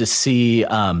interested to see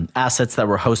assets that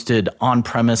were hosted on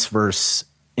premise versus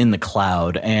in the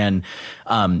cloud. And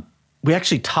we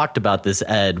actually talked about this,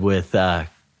 Ed, with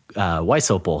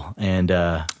Weissopel and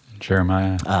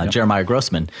Jeremiah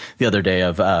Grossman the other day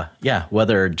of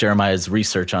whether Jeremiah's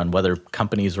research on whether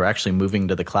companies were actually moving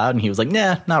to the cloud, and he was like,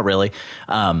 nah, not really.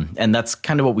 And that's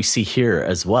kind of what we see here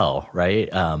as well, right?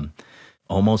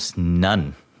 Almost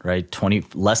none, right?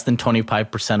 Less than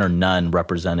 25% or none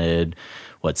represented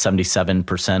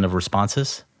 77% of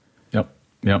responses.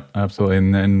 Yep, absolutely.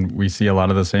 And then we see a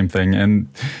lot of the same thing. And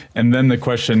then the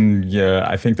question,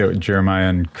 I think that Jeremiah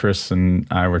and Chris and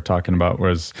I were talking about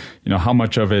was, how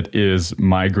much of it is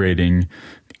migrating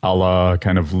a la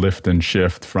kind of lift and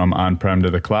shift from on-prem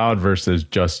to the cloud versus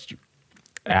just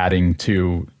adding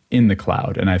to in the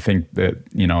cloud. And I think that,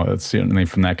 certainly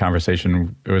from that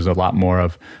conversation, it was a lot more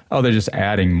of, they're just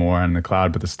adding more in the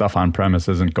cloud, but the stuff on-premise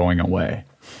isn't going away.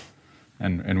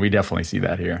 And we definitely see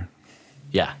that here.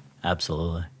 Yeah.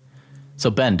 Absolutely.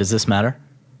 So Ben, does this matter?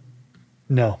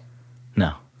 No.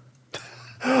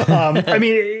 I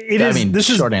mean,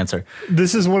 this is short answer.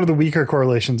 This is one of the weaker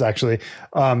correlations, actually,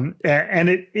 and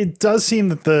it does seem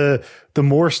that the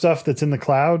more stuff that's in the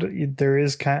cloud, there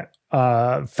is kind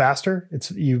of faster.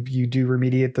 It's you do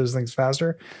remediate those things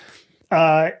faster.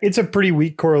 It's a pretty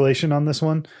weak correlation on this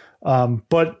one,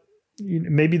 but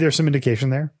maybe there's some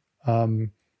indication there.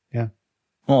 Yeah.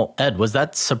 Well, Ed, was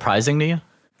that surprising to you?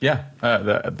 Yeah,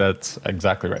 that's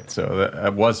exactly right. So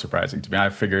that was surprising to me. I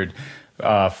figured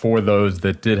for those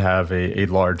that did have a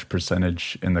large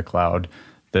percentage in the cloud,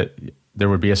 that there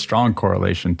would be a strong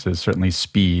correlation to certainly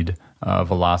speed,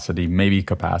 velocity, maybe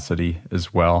capacity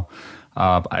as well.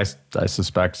 I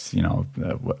suspect,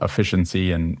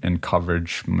 efficiency and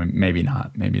coverage, maybe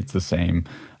not. Maybe it's the same.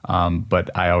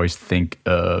 But I always think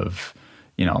of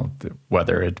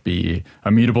whether it be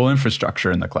immutable infrastructure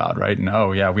in the cloud, right? And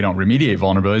we don't remediate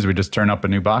vulnerabilities. We just turn up a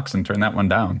new box and turn that one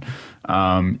down.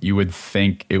 You would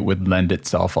think it would lend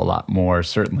itself a lot more,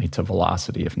 certainly, to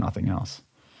velocity, if nothing else.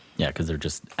 Yeah, because they're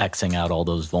just Xing out all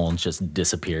those vulns, just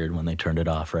disappeared when they turned it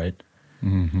off, right?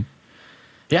 Mm-hmm.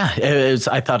 Yeah,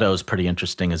 I thought it was pretty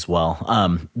interesting as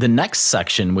well. The next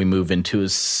section we move into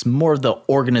is more of the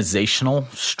organizational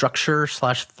structure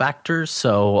 / factors.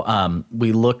 So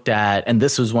we looked at, and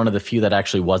this was one of the few that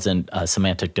actually wasn't a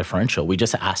semantic differential. We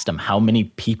just asked them how many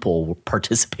people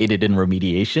participated in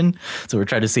remediation. So we're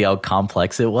trying to see how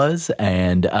complex it was.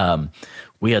 And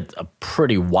we had a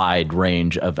pretty wide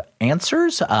range of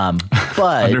answers, but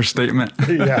understatement.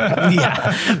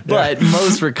 But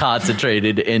most were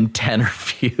concentrated in 10 or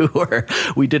fewer.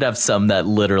 We did have some that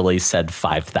literally said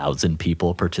 5,000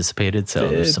 people participated. So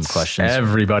there's some questions.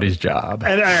 Everybody's job.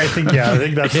 And I think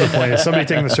that's the point. Is somebody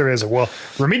taking the survey is, well,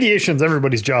 remediation's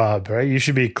everybody's job, right? You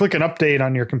should be clicking update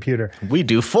on your computer. We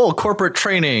do full corporate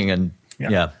training, and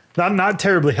not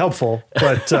terribly helpful,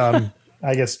 but I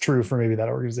guess true for maybe that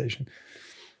organization.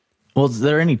 Well, is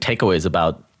there any takeaways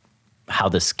about how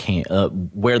this came,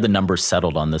 where the numbers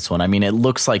settled on this one? I mean, it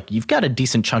looks like you've got a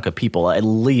decent chunk of people, at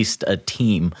least a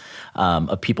team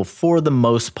of people for the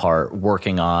most part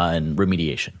working on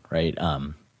remediation, right?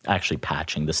 Actually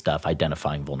patching the stuff,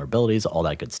 identifying vulnerabilities, all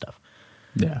that good stuff.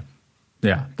 Yeah.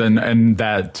 Yeah. And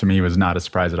that to me was not a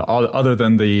surprise at all, other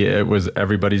than it was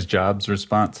everybody's jobs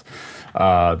response.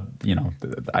 I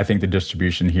think the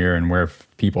distribution here and where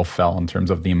people fell in terms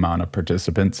of the amount of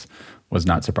participants was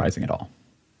not surprising at all.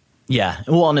 Yeah.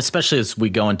 Well, and especially as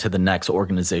we go into the next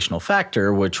organizational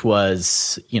factor, which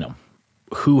was,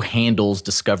 who handles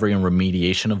discovery and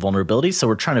remediation of vulnerabilities. So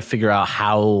we're trying to figure out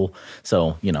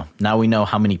now we know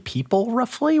how many people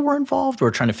roughly were involved.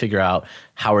 We're trying to figure out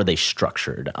how are they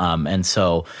structured. And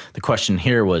so the question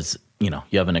here was, you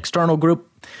have an external group,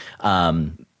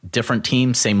 different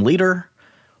team, same leader,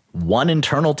 one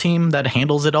internal team that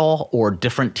handles it all, or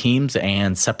different teams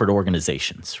and separate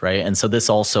organizations, right? And so this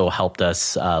also helped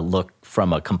us look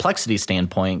from a complexity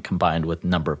standpoint combined with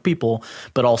number of people,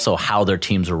 but also how their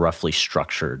teams are roughly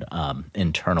structured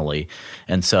internally.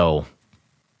 And so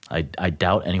I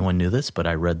doubt anyone knew this, but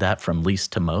I read that from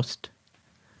least to most.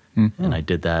 Mm-hmm. And I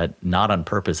did that not on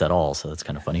purpose at all, so that's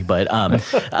kind of funny. But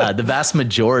the vast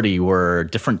majority were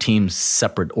different teams,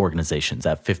 separate organizations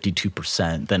at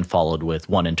 52%, then followed with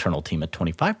one internal team at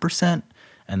 25%,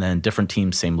 and then different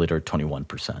teams, same leader at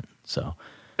 21%. So,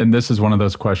 and this is one of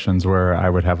those questions where I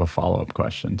would have a follow-up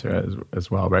question to it as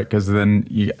well, right? Because then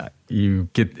you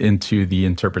get into the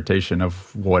interpretation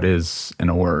of what is an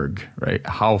org, right?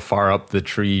 How far up the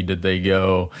tree did they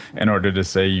go in order to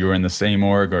say you were in the same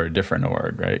org or a different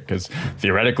org, right? Because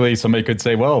theoretically, somebody could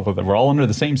say, well, we're all under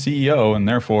the same CEO and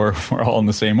therefore we're all in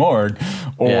the same org.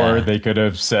 Or they could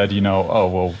have said,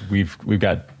 we've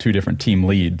got two different team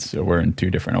leads, so we're in two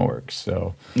different orgs.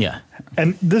 So yeah.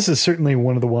 And this is certainly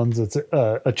one of the ones that's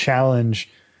a challenge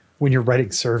when you're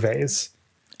writing surveys.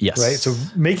 Yes. Right. So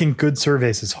making good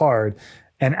surveys is hard,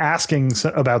 and asking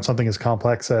about something as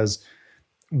complex as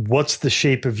what's the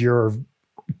shape of your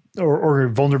or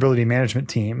vulnerability management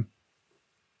team.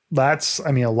 That's,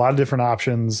 a lot of different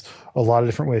options, a lot of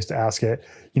different ways to ask it.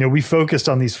 We focused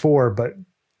on these four,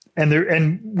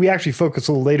 and we actually focused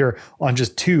a little later on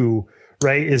just two,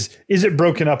 right? Is it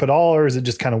broken up at all, or is it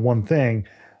just kind of one thing?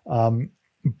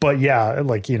 But yeah,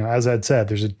 as Ed said,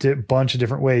 there's a bunch of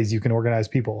different ways you can organize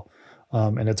people.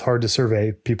 And it's hard to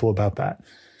survey people about that.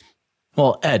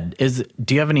 Well, Ed,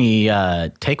 do you have any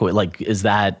takeaway? Is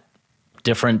that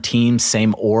different teams,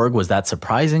 same org? Was that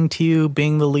surprising to you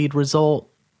being the lead result?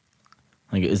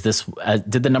 Did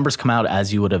the numbers come out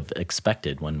as you would have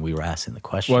expected when we were asking the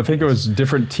question? Well, I think it was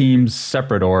different teams,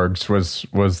 separate orgs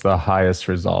was the highest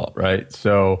result, right?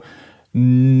 So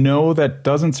no, that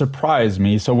doesn't surprise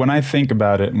me. So when I think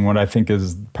about it, and what I think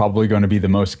is probably going to be the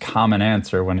most common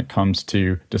answer when it comes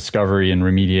to discovery and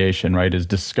remediation, right, is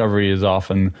discovery is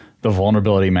often the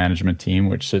vulnerability management team,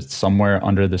 which sits somewhere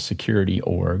under the security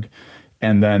org.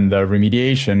 And then the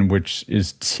remediation, which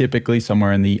is typically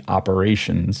somewhere in the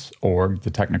operations org,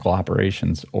 the technical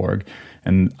operations org.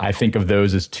 And I think of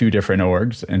those as two different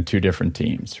orgs and two different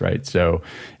teams, right? So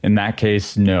in that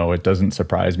case, no, it doesn't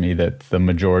surprise me that the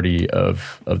majority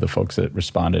of the folks that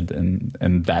responded,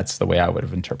 and that's the way I would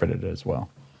have interpreted it as well.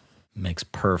 Makes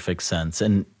perfect sense.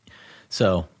 And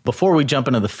so before we jump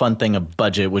into the fun thing of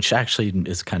budget, which actually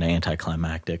is kind of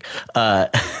anticlimactic,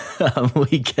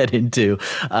 we get into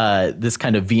this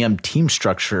kind of VM team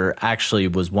structure actually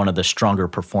was one of the stronger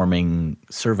performing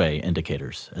survey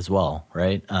indicators as well,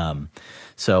 right?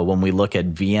 So when we look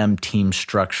at VM team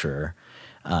structure,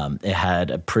 it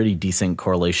had a pretty decent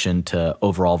correlation to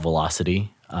overall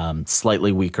velocity,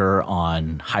 slightly weaker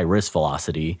on high-risk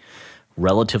velocity,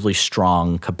 relatively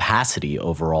strong capacity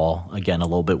overall. Again, a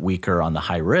little bit weaker on the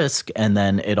high risk. And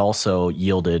then it also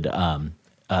yielded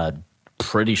a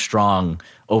pretty strong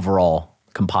overall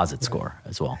composite score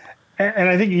as well. And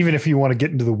I think even if you want to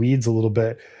get into the weeds a little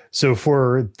bit, so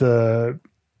for the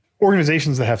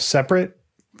organizations that have separate,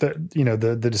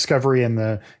 the discovery and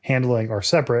the handling are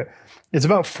separate, it's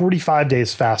about 45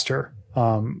 days faster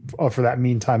for that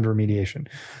mean time to remediation.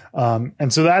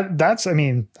 And so that's, I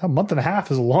mean, a month and a half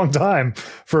is a long time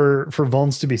for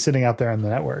vulns to be sitting out there on the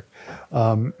network.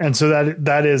 And so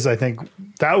that is, I think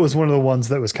that was one of the ones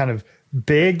that was kind of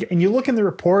big. And you look in the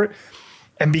report,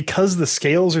 and because the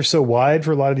scales are so wide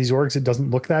for a lot of these orgs, it doesn't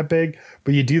look that big,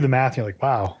 but you do the math and you're like,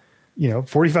 wow,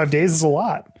 45 days is a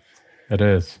lot. It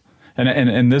is.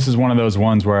 And this is one of those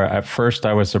ones where at first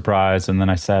I was surprised, and then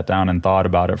I sat down and thought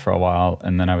about it for a while,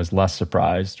 and then I was less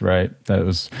surprised, right? That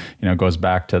was, goes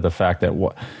back to the fact that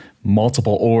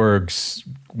multiple orgs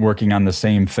working on the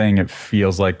same thing, it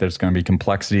feels like there's going to be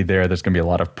complexity there. There's going to be a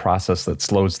lot of process that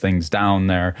slows things down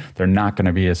there. They're not going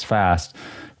to be as fast.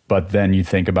 But then you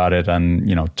think about it and,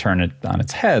 turn it on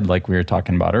its head, like we were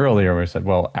talking about earlier, where we said,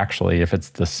 well, actually, if it's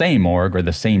the same org or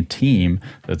the same team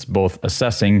that's both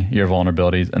assessing your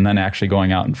vulnerabilities and then actually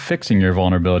going out and fixing your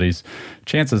vulnerabilities,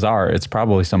 chances are it's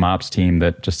probably some ops team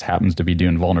that just happens to be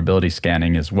doing vulnerability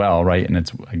scanning as well, right? And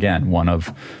it's, again, one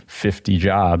of 50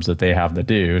 jobs that they have to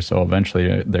do. So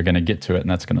eventually they're going to get to it, and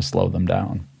that's going to slow them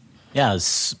down. Yeah,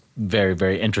 it's very,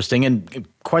 very interesting and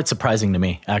quite surprising to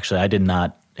me. Actually, I did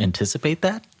not anticipate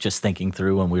that, just thinking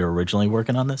through when we were originally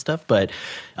working on this stuff. But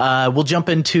we'll jump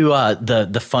into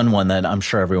the fun one that I'm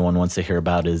sure everyone wants to hear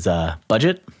about is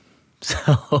budget.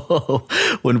 So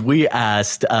when we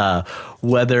asked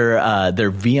whether their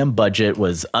VM budget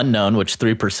was unknown, which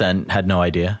 3% had no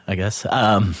idea, I guess,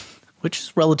 which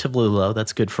is relatively low.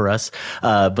 That's good for us.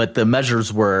 But the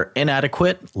measures were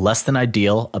inadequate, less than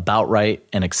ideal, about right,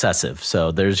 and excessive.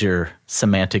 So there's your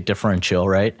semantic differential,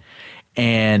 right?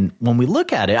 And when we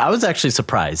look at it, I was actually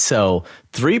surprised. So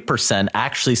 3%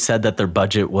 actually said that their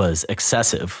budget was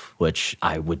excessive, which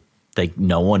I would think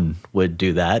no one would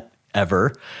do that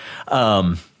ever.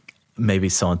 Maybe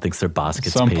someone thinks their boss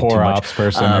gets paid too much. Some poor ops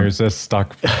person who's just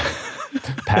stuck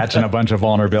patching a bunch of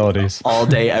vulnerabilities all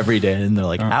day, every day. And they're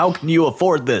like, how can you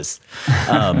afford this?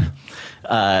 And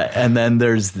then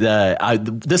there's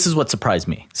this is what surprised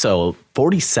me. So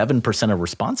 47% of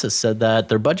responses said that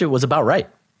their budget was about right.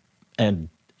 And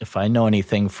if I know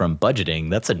anything from budgeting,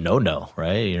 that's a no-no,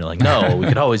 right? You're like, no, we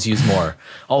could always use more,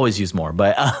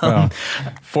 But well,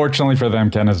 fortunately for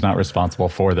them, Ken is not responsible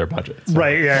for their budget. So.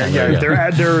 Right? Yeah.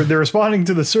 They're responding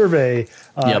to the survey,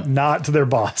 not to their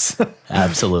boss.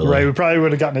 Absolutely. Right. We probably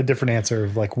would have gotten a different answer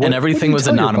of like, and everything was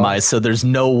anonymized, so there's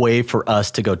no way for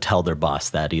us to go tell their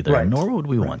boss that either, right. Nor would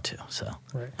we want to. So.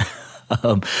 Right.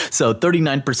 So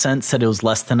 39% said it was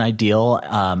less than ideal,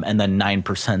 and then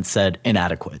 9% said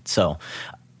inadequate. So,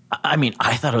 I mean,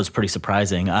 I thought it was pretty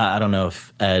surprising. I don't know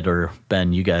if Ed or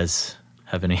Ben, you guys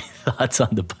have any thoughts on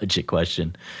the budget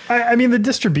question? I mean, the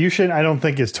distribution I don't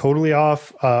think is totally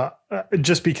off,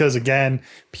 just because, again,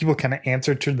 people kind of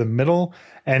answer to the middle.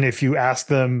 And if you ask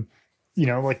them,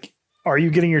 like, are you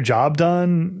getting your job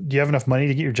done? Do you have enough money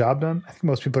to get your job done? I think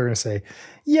most people are going to say,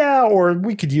 yeah, or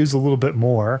we could use a little bit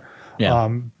more. Yeah.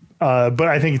 But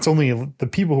I think it's only the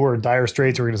people who are in dire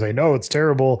straits who are going to say, no, it's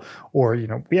terrible. Or,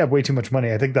 we have way too much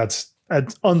money. I think that's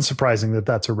unsurprising that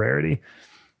that's a rarity.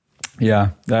 Yeah,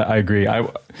 I agree.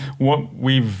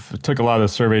 We've took a lot of the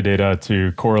survey data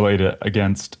to correlate it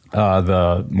against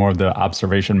the more of the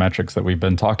observation metrics that we've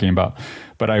been talking about.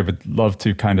 But I would love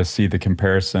to kind of see the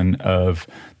comparison of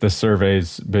the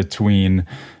surveys between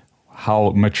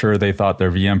how mature they thought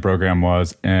their VM program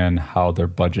was and how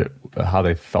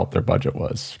they felt their budget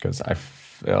was. Because I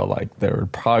feel like there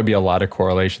would probably be a lot of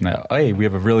correlation that, hey, we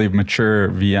have a really mature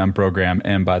VM program,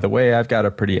 and by the way, I've got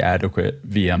a pretty adequate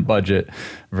VM budget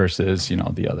versus,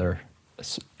 the other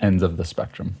ends of the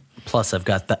spectrum. Plus, I've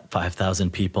got that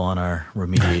 5,000 people on our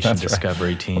remediation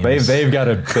discovery team. Well, they've got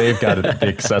the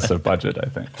excessive budget, I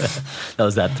think. That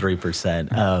was that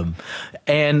 3%.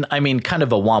 And I mean, kind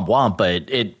of a womp womp, but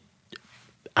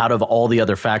out of all the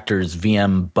other factors,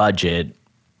 VM budget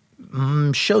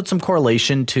showed some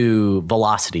correlation to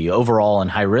velocity overall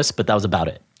and high risk, but that was about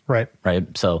it. Right.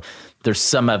 So there's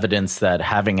some evidence that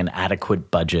having an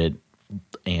adequate budget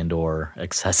and or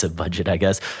excessive budget, I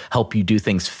guess, help you do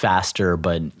things faster,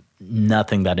 but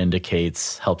nothing that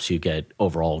indicates helps you get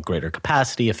overall greater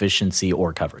capacity, efficiency,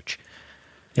 or coverage.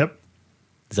 Yep.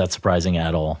 Is that surprising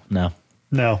at all? No.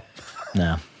 No.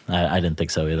 I didn't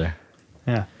think so either.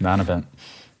 Yeah. Non-event.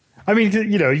 I mean,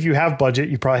 you have budget,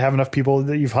 you probably have enough people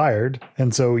that you've hired,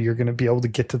 and so you're going to be able to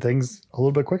get to things a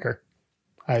little bit quicker.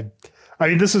 I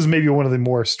mean, this is maybe one of the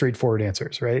more straightforward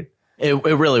answers, right? It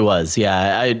really was.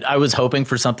 Yeah. I was hoping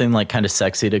for something like kind of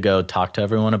sexy to go talk to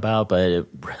everyone about, but it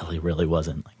really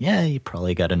wasn't. Like, yeah, you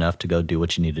probably got enough to go do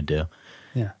what you need to do.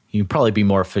 Yeah. You'd probably be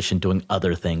more efficient doing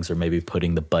other things or maybe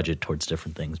putting the budget towards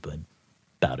different things, but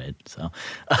about it. So,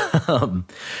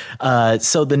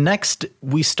 so the next,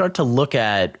 we start to look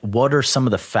at what are some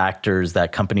of the factors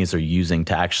that companies are using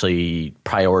to actually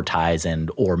prioritize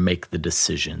and or make the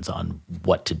decisions on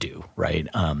what to do, right?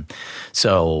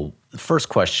 So the first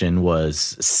question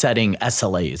was setting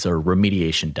SLAs or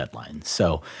remediation deadlines.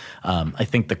 So I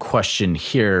think the question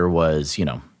here was,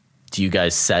 do you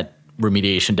guys set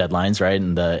remediation deadlines, right?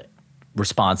 And the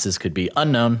responses could be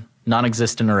unknown,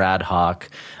 non-existent, or ad hoc.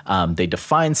 They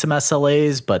define some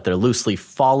SLAs, but they're loosely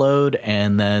followed,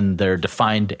 and then they're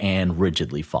defined and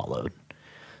rigidly followed.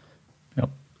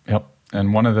 Yep.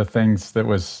 And one of the things that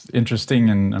was interesting,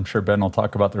 and I'm sure Ben will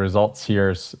talk about the results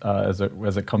here, is, as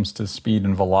it comes to speed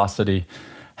and velocity,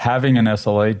 having an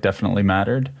SLA definitely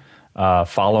mattered.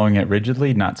 Following it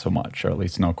rigidly, not so much, or at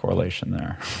least no correlation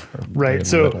there. Right.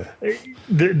 So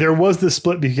there was this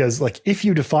split because, like, if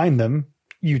you define them,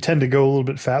 you tend to go a little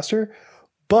bit faster,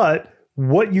 but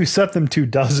what you set them to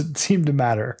doesn't seem to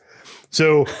matter.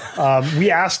 So we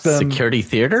asked them, security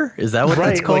theater, is that what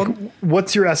that's called? Like,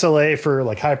 what's your SLA for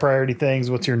like high priority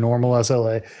things? What's your normal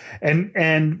SLA?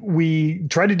 And we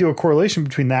tried to do a correlation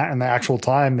between that and the actual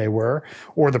time they were,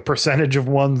 or the percentage of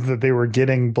ones that they were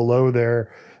getting below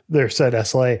their set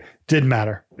SLA. Didn't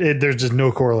matter. There's just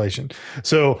no correlation.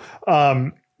 So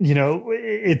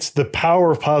it's the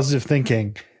power of positive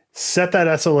thinking. Set that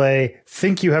SLA,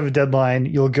 think you have a deadline,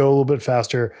 you'll go a little bit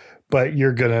faster, but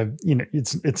you're going to,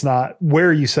 it's not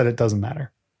where you set it doesn't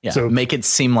matter. Yeah. So make it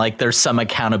seem like there's some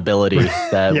accountability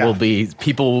that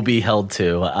people will be held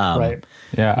to. Right.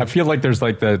 Yeah. I feel like there's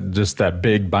like that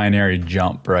big binary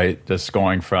jump, right? Just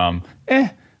going from,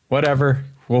 whatever,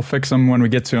 we'll fix them when we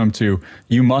get to them, to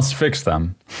you must fix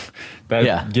them.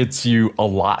 That gets you a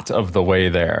lot of the way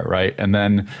there, right? And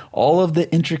then all of the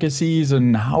intricacies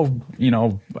and how,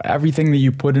 everything that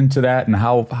you put into that and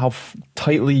how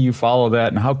tightly you follow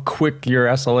that and how quick your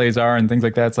SLAs are and things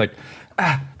like that. It's like,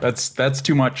 that's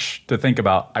too much to think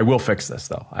about. I will fix this,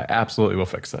 though. I absolutely will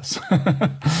fix this.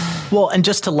 Well, and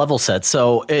just to level set,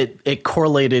 so it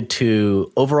correlated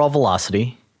to overall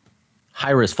velocity,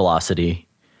 high risk velocity,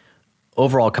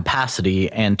 overall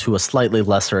capacity, and to a slightly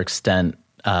lesser extent,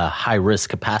 high risk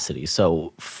capacity.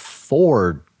 So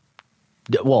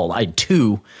I had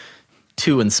two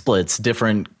in splits,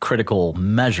 different critical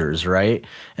measures, right?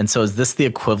 And so is this the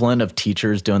equivalent of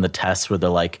teachers doing the tests where they're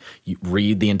like, you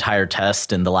read the entire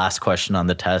test and the last question on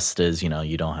the test is, you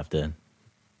don't have to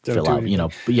fill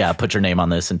out, put your name on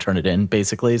this and turn it in,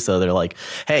 basically. So they're like,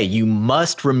 hey, you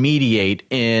must remediate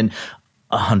in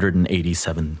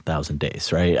 187,000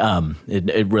 days, right?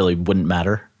 It really wouldn't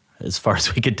matter as far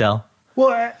as we could tell.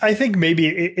 Well, I think maybe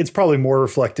it's probably more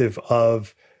reflective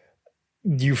of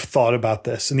you've thought about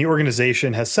this and the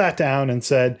organization has sat down and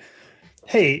said,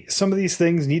 hey, some of these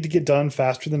things need to get done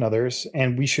faster than others,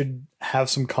 and we should have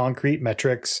some concrete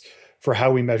metrics for how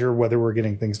we measure whether we're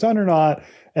getting things done or not.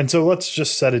 And so let's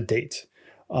just set a date.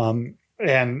 And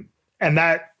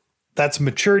that's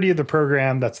maturity of the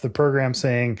program. That's the program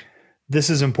saying this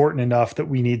is important enough that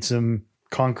we need some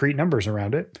concrete numbers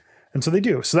around it. And so they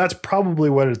do. So that's probably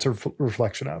what it's a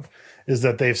reflection of, is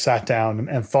that they've sat down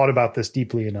and thought about this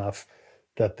deeply enough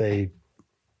that they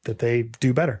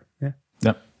do better.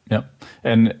 Yeah. Yep.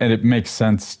 And it makes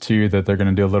sense too that they're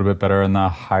going to do a little bit better in the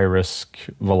high risk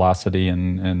velocity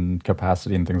and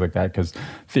capacity and things like that, because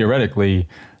theoretically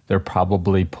they're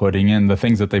probably putting in the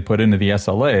things that they put into the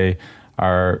SLA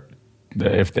are,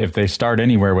 if they start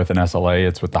anywhere with an SLA,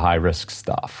 it's with the high risk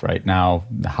stuff. Right now,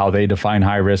 how they define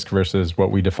high risk versus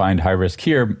what we defined high risk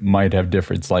here might have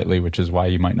differed slightly, which is why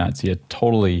you might not see a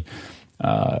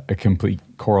complete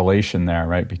correlation there,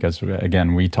 right? Because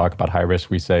again, we talk about high risk,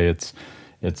 we say it's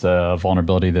a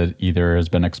vulnerability that either has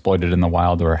been exploited in the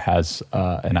wild or has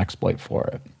an exploit for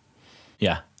it.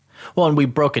 Yeah. Well, and we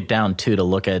broke it down too to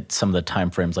look at some of the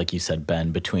timeframes, like you said,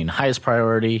 Ben, between highest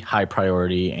priority, high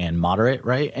priority, and moderate,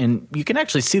 right? And you can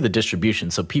actually see the distribution.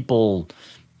 So people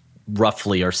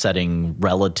roughly are setting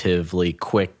relatively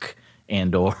quick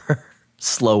and or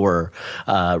slower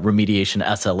remediation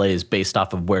SLAs based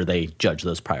off of where they judge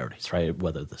those priorities, right?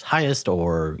 Whether it's highest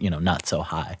or, not so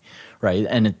high, right?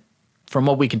 And from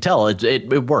what we can tell,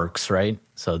 it works, right?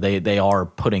 So they are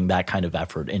putting that kind of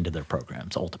effort into their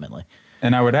programs ultimately.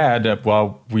 And I would add that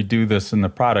while we do this in the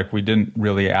product, we didn't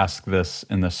really ask this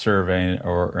in the survey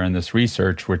or in this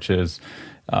research, which is,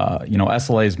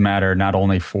 SLAs matter not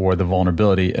only for the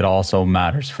vulnerability, it also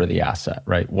matters for the asset,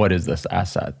 right? What is this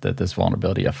asset that this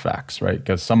vulnerability affects, right?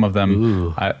 Because some of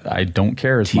them I don't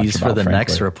care as much about. Tease for the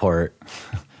next report.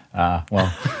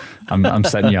 Well, I'm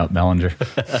setting you up, Mellinger.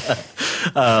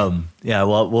 Yeah,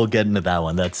 well, we'll get into that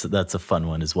one. That's a fun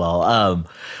one as well.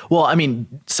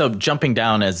 So jumping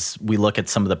down as we look at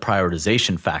some of the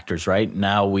prioritization factors, right?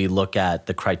 Now we look at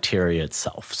the criteria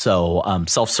itself. So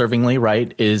self-servingly,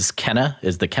 right, is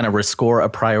the Kenna risk score a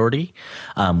priority?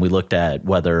 We looked at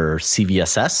whether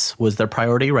CVSS was their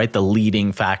priority, right? The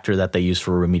leading factor that they use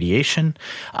for remediation.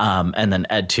 And then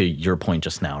Ed, to your point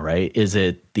just now, right? Is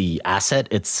it the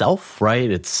asset itself, right?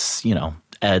 It's,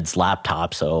 Ed's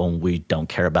laptop, so we don't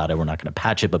care about it. We're not going to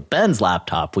patch it. But Ben's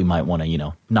laptop, we might want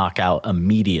to, knock out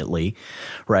immediately,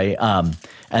 right?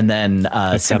 And then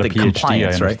something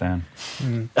compliance, right?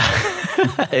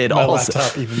 It My also,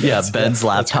 laptop even Ben's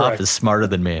laptop is smarter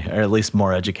than me, or at least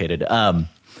more educated. And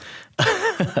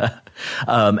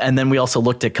then we also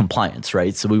looked at compliance,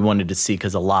 right? So we wanted to see,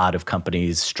 because a lot of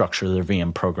companies structure their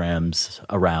VM programs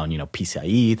around,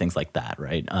 PCIe, things like that,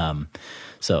 right?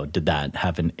 So did that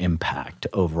have an impact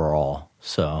overall?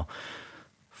 So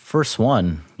first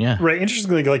one, yeah. Right.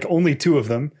 Interestingly, like only 2 of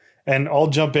them, and I'll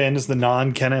jump in as the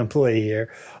non-Kenna employee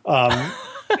here.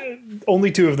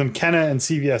 Only 2 of them, Kenna and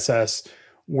CVSS,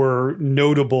 were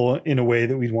notable in a way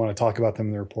that we'd want to talk about them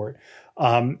in the report.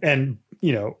 And,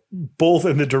 both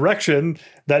in the direction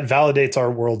that validates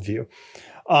our worldview.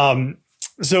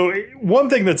 So one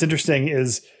thing that's interesting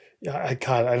is, I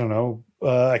don't know,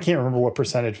 I can't remember what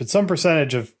percentage, but some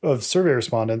percentage of survey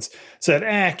respondents said,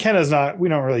 we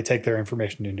don't really take their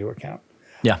information into account.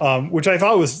 Yeah. Which I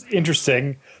thought was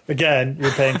interesting. Again,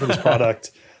 you're paying for this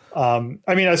product.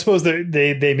 I suppose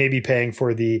they may be paying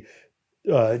for the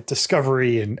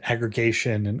discovery and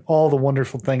aggregation and all the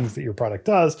wonderful things that your product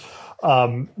does,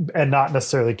 and not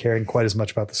necessarily caring quite as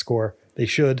much about the score. They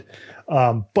should.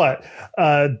 But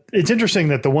it's interesting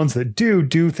that the ones that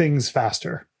do things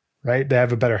faster, right? They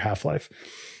have a better half-life.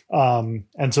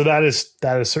 And so that is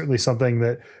certainly something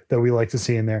that we like to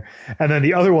see in there. And then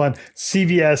the other one,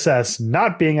 CVSS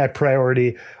not being a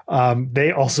priority,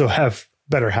 they also have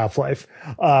better half-life.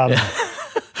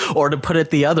 Or to put it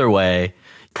the other way,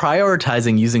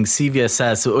 prioritizing using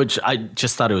CVSS, which I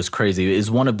just thought it was crazy,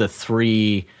 is one of the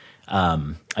 3,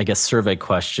 survey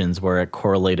questions where it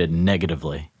correlated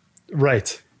negatively.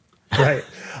 Right.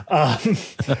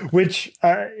 Which,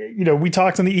 we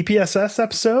talked on the EPSS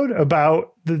episode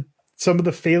about some of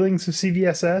the failings of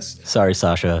CVSS. Sorry,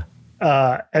 Sasha.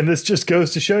 And this just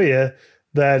goes to show you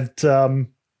that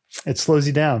it slows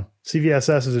you down.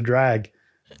 CVSS is a drag.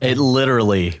 It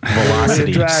literally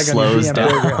velocity slows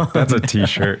down. That's a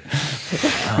t-shirt.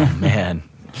 Oh, man.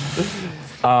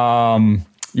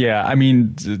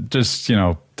 Just,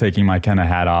 taking my kind of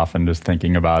hat off and just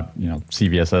thinking about,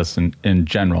 CVSS in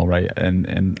general, right?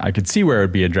 And I could see where it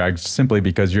would be a drag simply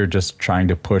because you're just trying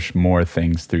to push more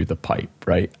things through the pipe,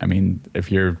 right? I mean,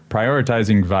 if you're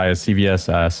prioritizing via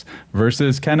CVSS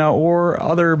versus Kenna or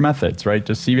other methods, right?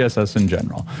 Just CVSS in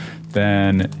general,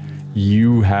 then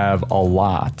you have a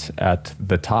lot at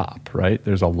the top, right?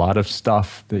 There's a lot of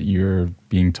stuff that you're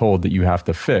being told that you have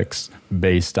to fix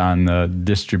based on the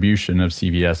distribution of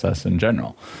CVSS in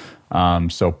general.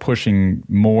 So pushing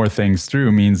more things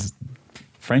through means,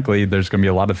 frankly, there's going to be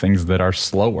a lot of things that are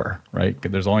slower, right?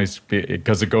 There's only,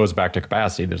 because it goes back to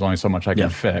capacity, there's only so much I can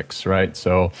fix, right?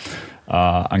 So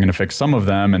I'm going to fix some of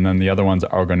them, and then the other ones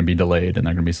are going to be delayed, and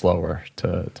they're going to be slower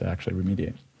to actually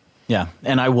remediate. Yeah,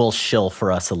 and I will shill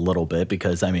for us a little bit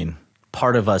because,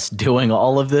 part of us doing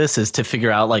all of this is to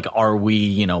figure out, are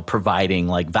we, providing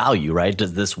value, right?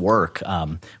 Does this work?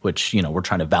 Which, we're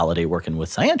trying to validate working with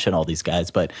Cyantia and all these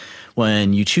guys. But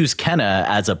when you choose Kenna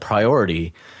as a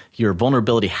priority, your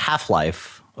vulnerability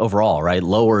half-life overall, right,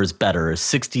 lower is better, is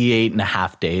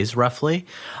 68.5 days roughly.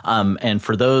 And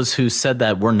for those who said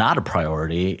that we're not a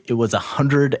priority, it was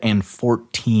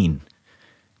 114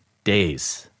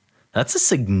 days. That's a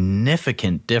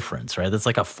significant difference, right? That's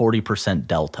like a 40%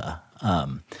 delta,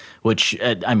 which,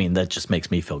 that just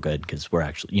makes me feel good because we're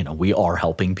actually, we are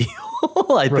helping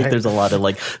people. I think there's a lot of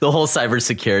the whole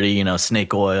cybersecurity,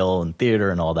 snake oil and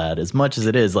theater and all that. As much as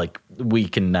it is, we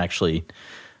can actually,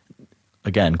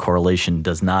 again, correlation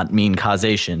does not mean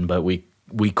causation, but we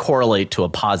correlate to a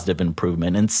positive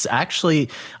improvement. And it's actually,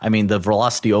 the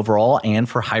velocity overall and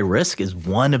for high risk is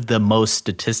one of the most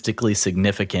statistically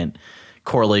significant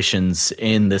correlations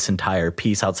in this entire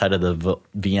piece outside of the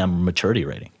VM maturity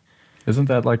rating. Isn't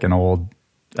that like an old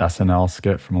SNL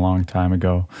skit from a long time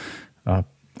ago.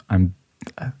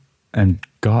 And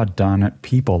God darn it,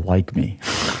 people like me.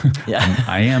 Yeah,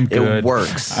 I am good. It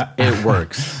works. It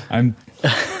works.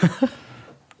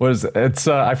 What is it? It's.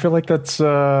 I feel like that's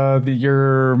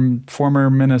your former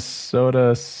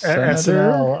Minnesota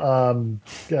senator.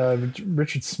 SNL,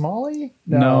 Richard Smalley.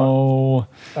 No.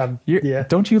 Yeah.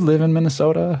 Don't you live in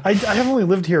Minnesota? I have only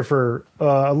lived here for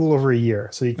a little over a year,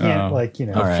 so you can't All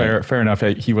right. Fair enough.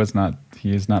 He has not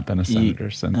been a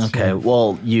senator since. Okay.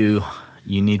 Well, you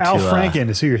need Al to. Franken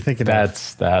is who you're thinking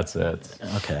of. That's it.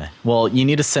 Okay. Well, you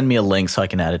need to send me a link so I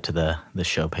can add it to the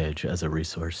show page as a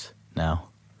resource now.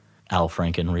 Al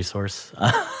Franken resource.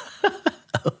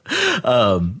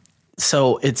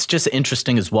 So it's just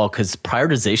interesting as well because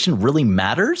prioritization really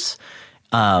matters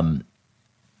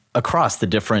across the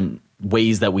different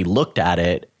ways that we looked at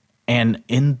it, and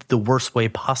in the worst way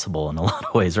possible in a lot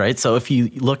of ways, right? So if you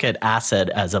look at asset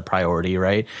as a priority,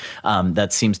 right,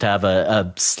 that seems to have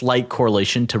a slight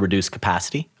correlation to reduce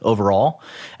capacity overall.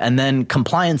 And then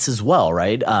compliance as well,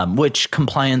 right? Which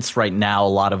compliance right now, a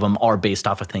lot of them are based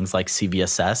off of things like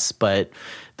CVSS, but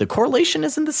the correlation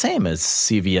isn't the same as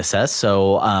CVSS.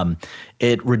 So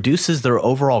it reduces their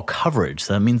overall coverage.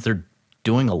 So that means they're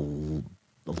doing a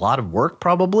lot of work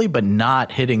probably, but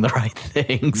not hitting the right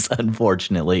things,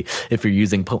 unfortunately, if you're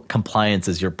using compliance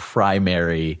as your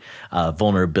primary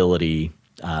vulnerability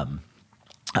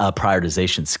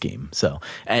prioritization scheme. So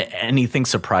anything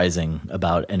surprising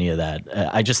about any of that?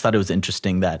 I just thought it was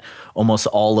interesting that almost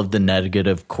all of the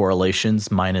negative correlations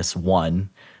 -1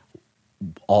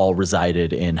 all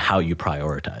resided in how you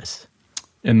prioritize.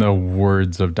 In the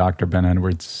words of Dr. Ben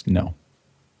Edwards, no.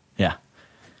 Yeah.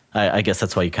 I guess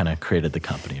that's why you kind of created the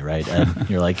company, right? And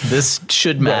you're like, this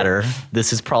should matter.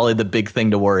 This is probably the big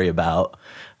thing to worry about.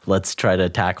 Let's try to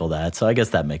tackle that. So I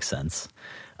guess that makes sense.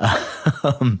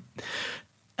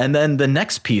 And then the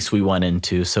next piece we went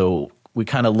into, so we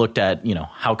kind of looked at,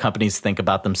 how companies think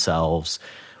about themselves,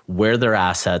 where their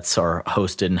assets are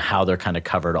hosted and how they're kind of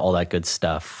covered, all that good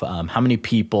stuff. How many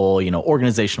people,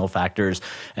 organizational factors.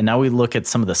 And now we look at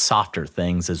some of the softer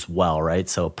things as well, right?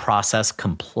 So process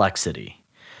complexity.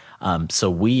 So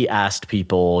we asked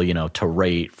people, to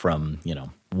rate from,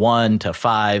 1 to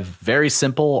 5, very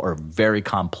simple or very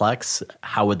complex.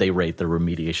 How would they rate the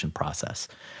remediation process?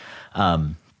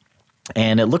 And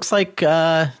it looks like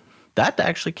that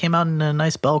actually came out in a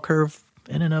nice bell curve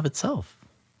in and of itself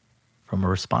from a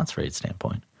response rate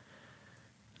standpoint.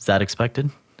 Is that expected?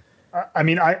 I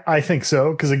mean, I think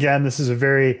so. Because again, this is a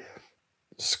very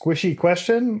squishy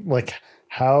question. Like,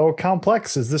 how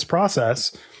complex is this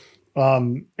process?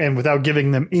 And without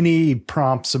giving them any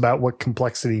prompts about what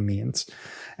complexity means.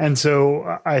 And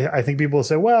so I think people will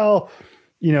say, well,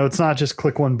 it's not just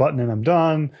click one button and I'm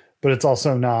done, but it's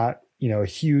also not, a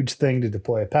huge thing to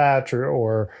deploy a patch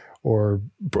or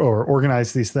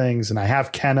organize these things. And I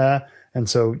have Kenna. And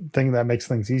so think that makes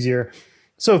things easier.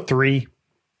 So 3,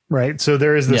 right? So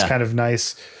there is this kind of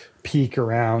nice peak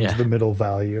around the middle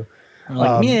value.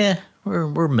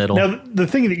 We're middle. Now, the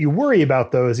thing that you worry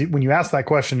about, though, is when you ask that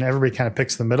question, everybody kind of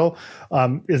picks the middle,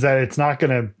 is that it's not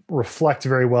going to reflect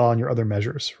very well on your other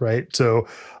measures, right? So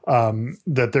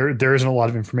that there isn't a lot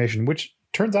of information, which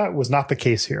turns out was not the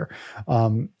case here.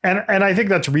 And I think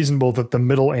that's reasonable that the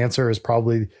middle answer is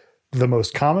probably the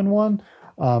most common one,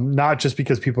 not just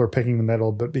because people are picking the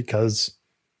middle, but because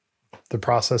the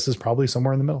process is probably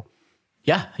somewhere in the middle.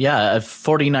 Yeah.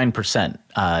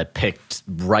 49% picked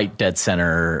right dead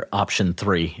center option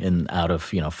 3 out of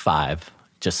 5,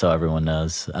 just so everyone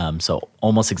knows. So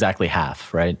almost exactly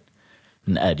half, right?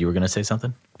 And Ed, you were going to say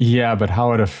something? Yeah, but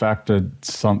how it affected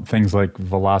some things like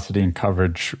velocity and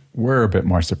coverage were a bit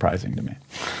more surprising to me.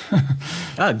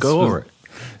 Go over it.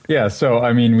 Yeah, so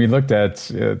I mean, we looked at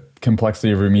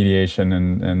complexity of remediation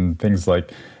and things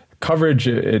like coverage.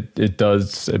 It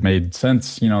made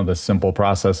sense. The simple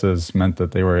processes meant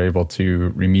that they were able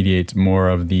to remediate more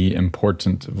of the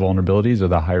important vulnerabilities or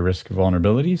the high risk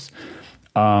vulnerabilities.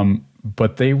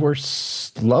 But they were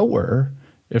slower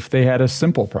if they had a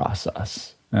simple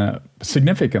process.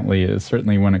 Significantly,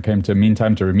 certainly when it came to mean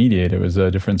time to remediate, it was a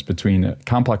difference between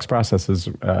complex processes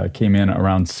came in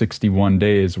around 61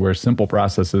 days, where simple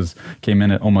processes came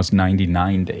in at almost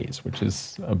 99 days, which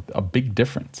is a big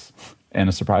difference. And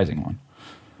a surprising one.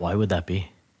 Why would that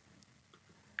be?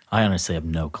 I honestly have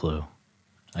no clue.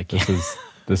 I can't.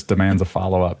 This demands a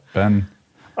follow-up. Ben,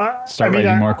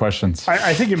 writing more questions.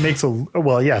 I think it makes so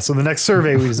the next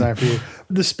survey we designed for you,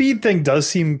 the speed thing does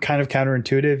seem kind of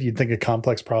counterintuitive. You'd think a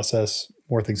complex process,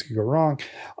 more things could go wrong.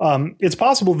 It's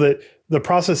possible that the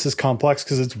process is complex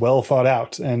because it's well thought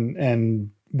out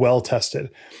and well tested.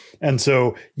 And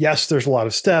so, yes, there's a lot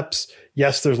of steps.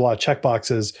 Yes, there's a lot of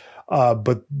checkboxes,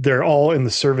 but they're all in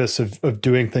the service of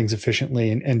doing things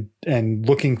efficiently and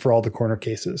looking for all the corner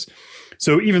cases.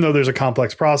 So even though there's a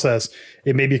complex process,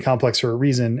 it may be complex for a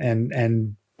reason,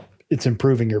 and it's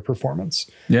improving your performance.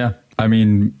 Yeah. I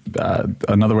mean,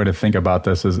 another way to think about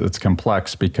this is it's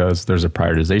complex because there's a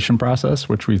prioritization process,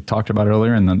 which we talked about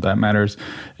earlier, and that matters.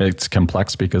 It's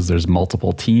complex because there's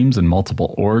multiple teams and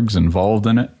multiple orgs involved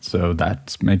in it. So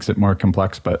that makes it more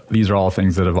complex. But these are all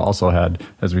things that have also had,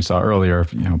 as we saw earlier,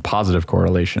 positive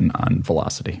correlation on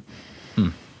velocity.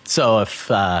 So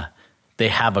if they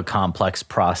have a complex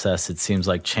process, it seems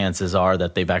like chances are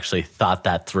that they've actually thought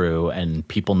that through, and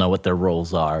people know what their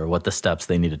roles are, what the steps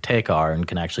they need to take are, and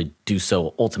can actually do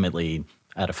so ultimately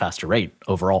at a faster rate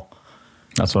overall.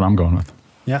 That's what I'm going with.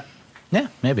 Yeah. Yeah,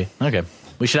 maybe. Okay.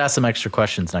 We should ask some extra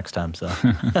questions next time. So,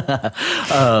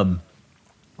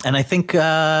 and I think,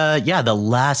 the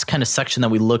last kind of section that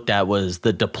we looked at was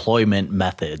the deployment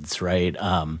methods, right?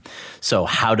 So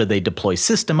how do they deploy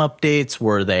system updates?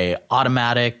 Were they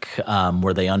automatic?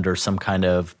 Were they under some kind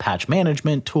of patch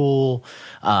management tool?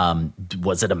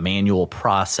 Was it a manual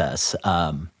process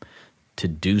to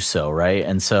do so, right?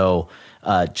 And so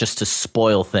just to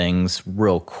spoil things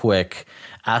real quick,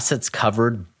 assets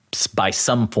covered by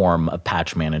some form of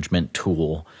patch management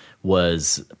tool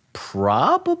was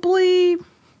probably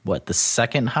the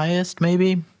second highest,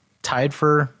 maybe tied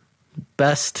for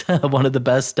best, one of the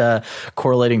best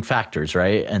correlating factors,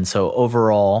 right? And so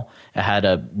overall, it had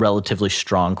a relatively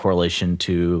strong correlation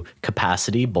to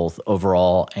capacity, both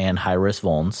overall and high risk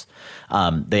vulns.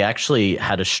 They actually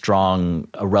had a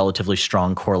relatively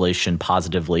strong correlation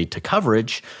positively to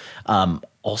coverage,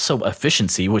 also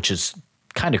efficiency, which is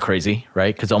kind of crazy,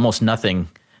 right? Because almost nothing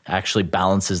actually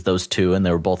balances those two, and they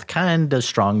were both kind of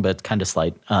strong but kind of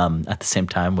slight at the same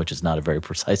time, which is not a very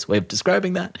precise way of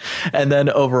describing that. And then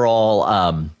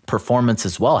overall performance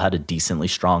as well had a decently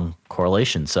strong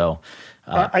correlation. So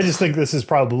I just think this is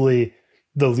probably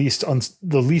the least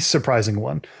surprising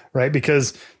one, right?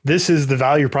 Because this is the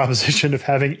value proposition of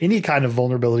having any kind of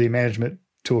vulnerability management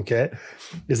toolkit,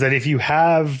 is that if you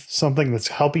have something that's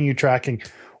helping you tracking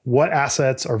what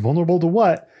assets are vulnerable to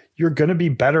what, you're going to be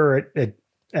better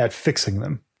at fixing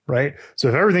them, right? So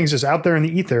if everything's just out there in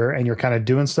the ether and you're kind of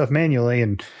doing stuff manually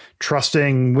and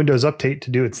trusting Windows Update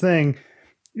to do its thing,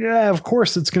 yeah, of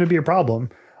course it's going to be a problem.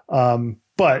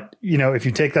 But if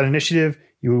you take that initiative,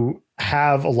 you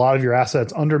have a lot of your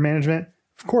assets under management,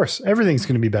 of course, everything's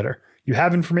going to be better. You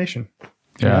have information.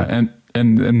 Yeah.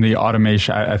 And the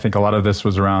automation, I think a lot of this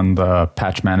was around the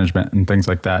patch management and things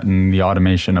like that, and the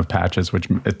automation of patches, which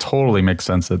it totally makes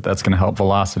sense that's going to help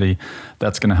velocity.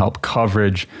 That's going to help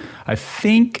coverage.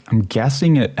 I'm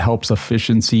guessing it helps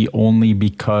efficiency only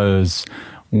because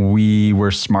we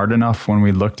were smart enough when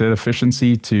we looked at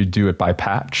efficiency to do it by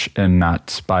patch and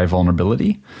not by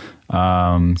vulnerability.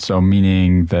 So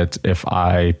meaning that if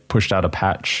I pushed out a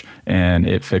patch and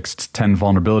it fixed 10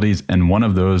 vulnerabilities and one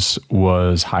of those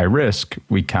was high risk,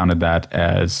 we counted that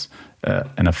as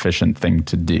an efficient thing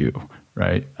to do,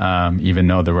 right? Even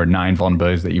though there were 9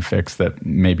 vulnerabilities that you fixed that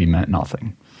maybe meant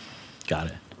nothing. Got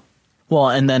it. Well,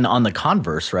 and then on the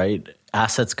converse, right,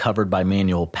 assets covered by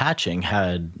manual patching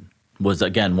was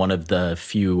again one of the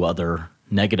few other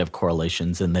negative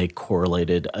correlations, and they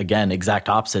correlated again exact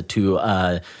opposite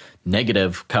to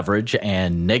negative coverage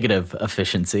and negative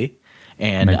efficiency.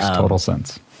 And makes total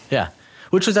sense. Yeah.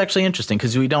 Which was actually interesting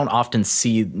because we don't often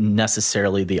see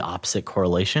necessarily the opposite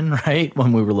correlation, right?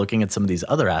 When we were looking at some of these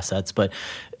other assets. But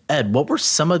Ed, what were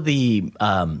some of the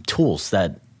tools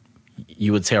that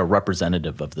you would say are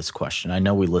representative of this question? I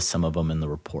know we list some of them in the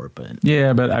report, but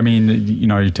yeah, but I mean,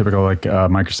 your typical like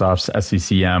Microsoft's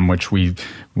SCCM, which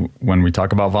when we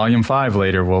talk about Volume 5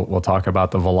 later, we'll talk about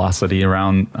the velocity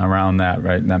around that,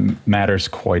 right? And that matters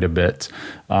quite a bit.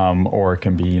 Or it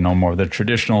can be more of the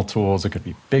traditional tools. It could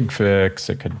be BigFix.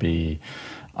 It could be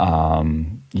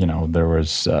there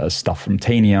was stuff from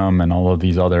Tanium and all of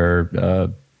these other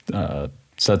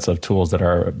sets of tools that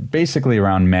are basically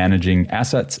around managing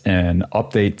assets and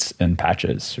updates and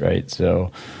patches, right?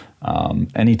 So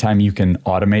anytime you can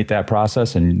automate that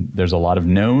process, and there's a lot of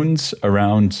knowns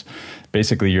around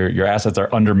basically your assets are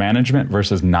under management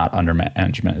versus not under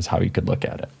management is how you could look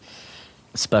at it.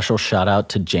 Special shout out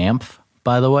to Jamf,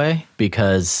 by the way,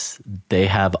 because they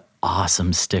have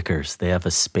awesome stickers. They have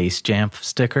a Space Jamf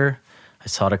sticker. I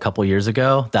saw it a couple years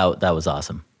ago. That was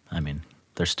awesome. I mean,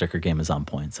 their sticker game is on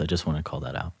point, so I just want to call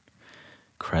that out.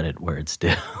 Credit where it's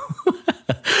due.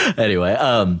 Anyway,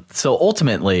 so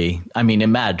ultimately, I mean, it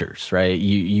matters, right?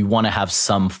 You want to have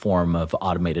some form of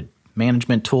automated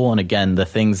management tool. And again, the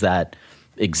things that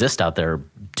exist out there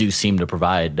do seem to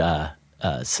provide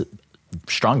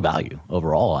strong value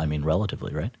overall. I mean,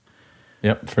 relatively, right?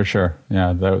 Yep, for sure.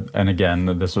 Yeah, and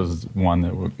again, this was one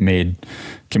that made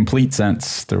complete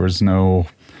sense. There was no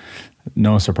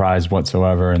surprise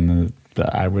whatsoever, and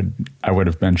I would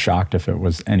have been shocked if it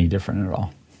was any different at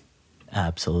all.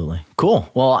 Absolutely.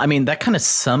 Cool. Well, I mean, that kind of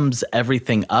sums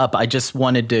everything up. I just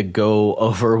wanted to go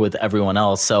over with everyone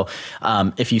else. So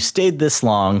if you stayed this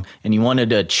long and you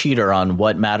wanted a cheater on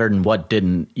what mattered and what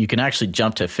didn't, you can actually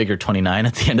jump to figure 29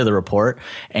 at the end of the report.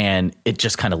 And it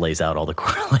just kind of lays out all the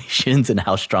correlations and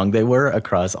how strong they were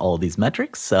across all of these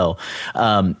metrics. So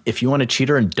if you want a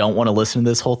cheater and don't want to listen to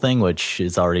this whole thing, which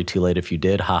is already too late if you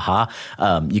did,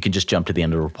 you can just jump to the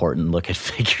end of the report and look at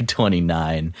figure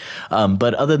 29.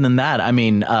 But other than that, I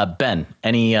mean, Ben,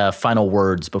 any final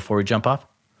words before we jump off?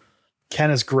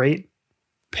 Ken is great.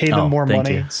 Pay them more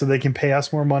money so they can pay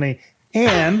us more money,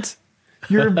 and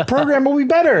your program will be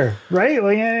better, right?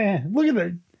 Like, look at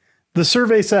that. The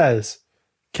survey says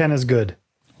Ken is good.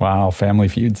 Wow, Family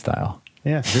Feud style.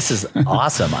 Yeah, this is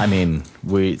awesome. I mean,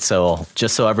 so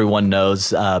just so everyone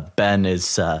knows, Ben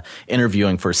is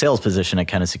interviewing for a sales position at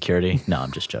Kenna Security. No,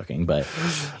 I'm just joking, but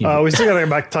we still got to get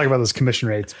back to talk about those commission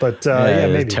rates. But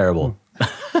maybe terrible.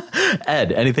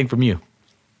 Ed, anything from you?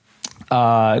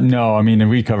 No, I mean,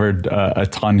 we covered a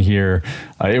ton here.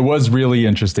 It was really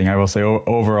interesting. I will say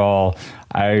overall,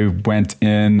 I went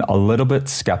in a little bit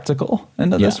skeptical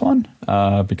into this one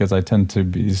because I tend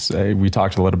to we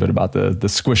talked a little bit about the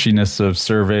squishiness of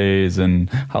surveys and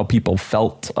how people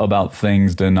felt about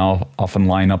things didn't often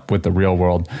line up with the real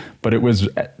world. But it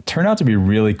turned out to be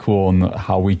really cool in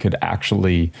how we could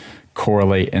actually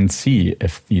correlate and see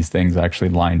if these things actually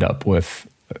lined up with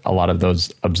a lot of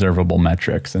those observable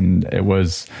metrics. And it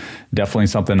was definitely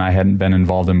something I hadn't been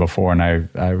involved in before. And I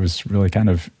was really kind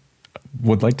of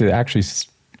would like to actually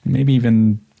maybe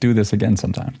even do this again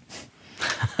sometime.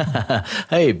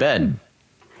 Hey, Ben,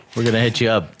 we're going to hit you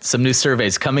up. Some new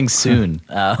surveys coming soon.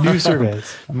 New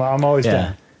surveys. I'm always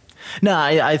down. No,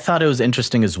 I thought it was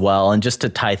interesting as well. And just to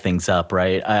tie things up,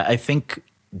 right, I think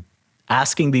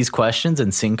asking these questions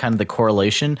and seeing kind of the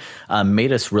correlation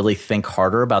made us really think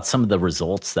harder about some of the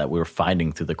results that we were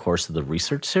finding through the course of the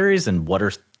research series and what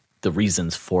are the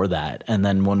reasons for that. And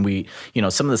then when we,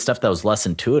 some of the stuff that was less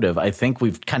intuitive, I think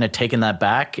we've kind of taken that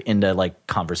back into like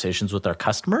conversations with our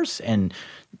customers, and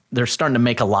they're starting to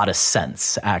make a lot of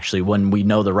sense actually when we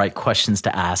know the right questions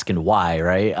to ask and why,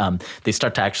 right? They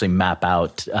start to actually map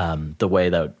out the way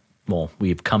that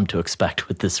we've come to expect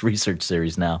with this research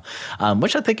series now,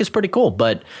 which I think is pretty cool.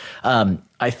 But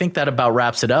I think that about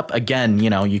wraps it up. Again,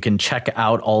 you can check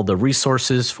out all the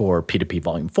resources for P2P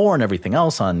Volume 4 and everything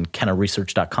else on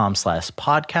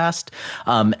kennaresearch.com/podcast.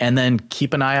 And then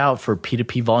keep an eye out for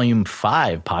P2P Volume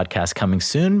 5 podcast coming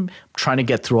soon. Trying to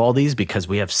get through all these because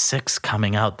we have 6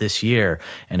 coming out this year.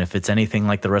 And if it's anything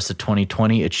like the rest of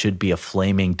 2020, it should be a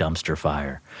flaming dumpster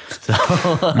fire. So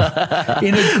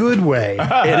in a good way.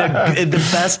 In the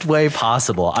best way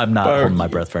possible. I'm not holding my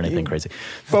breath for anything crazy.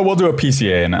 But we'll do a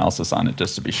PCA analysis on it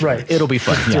just to be sure. Right. It'll be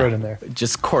fun. Throw it in there.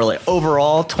 Just correlate.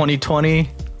 Overall, 2020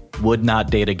 would not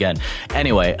date again.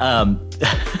 Anyway,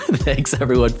 thanks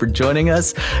everyone for joining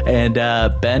us. And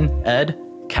Ben, Ed,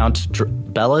 Count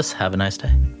Bellis, have a nice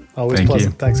day. Always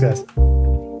pleasant. Thanks, guys.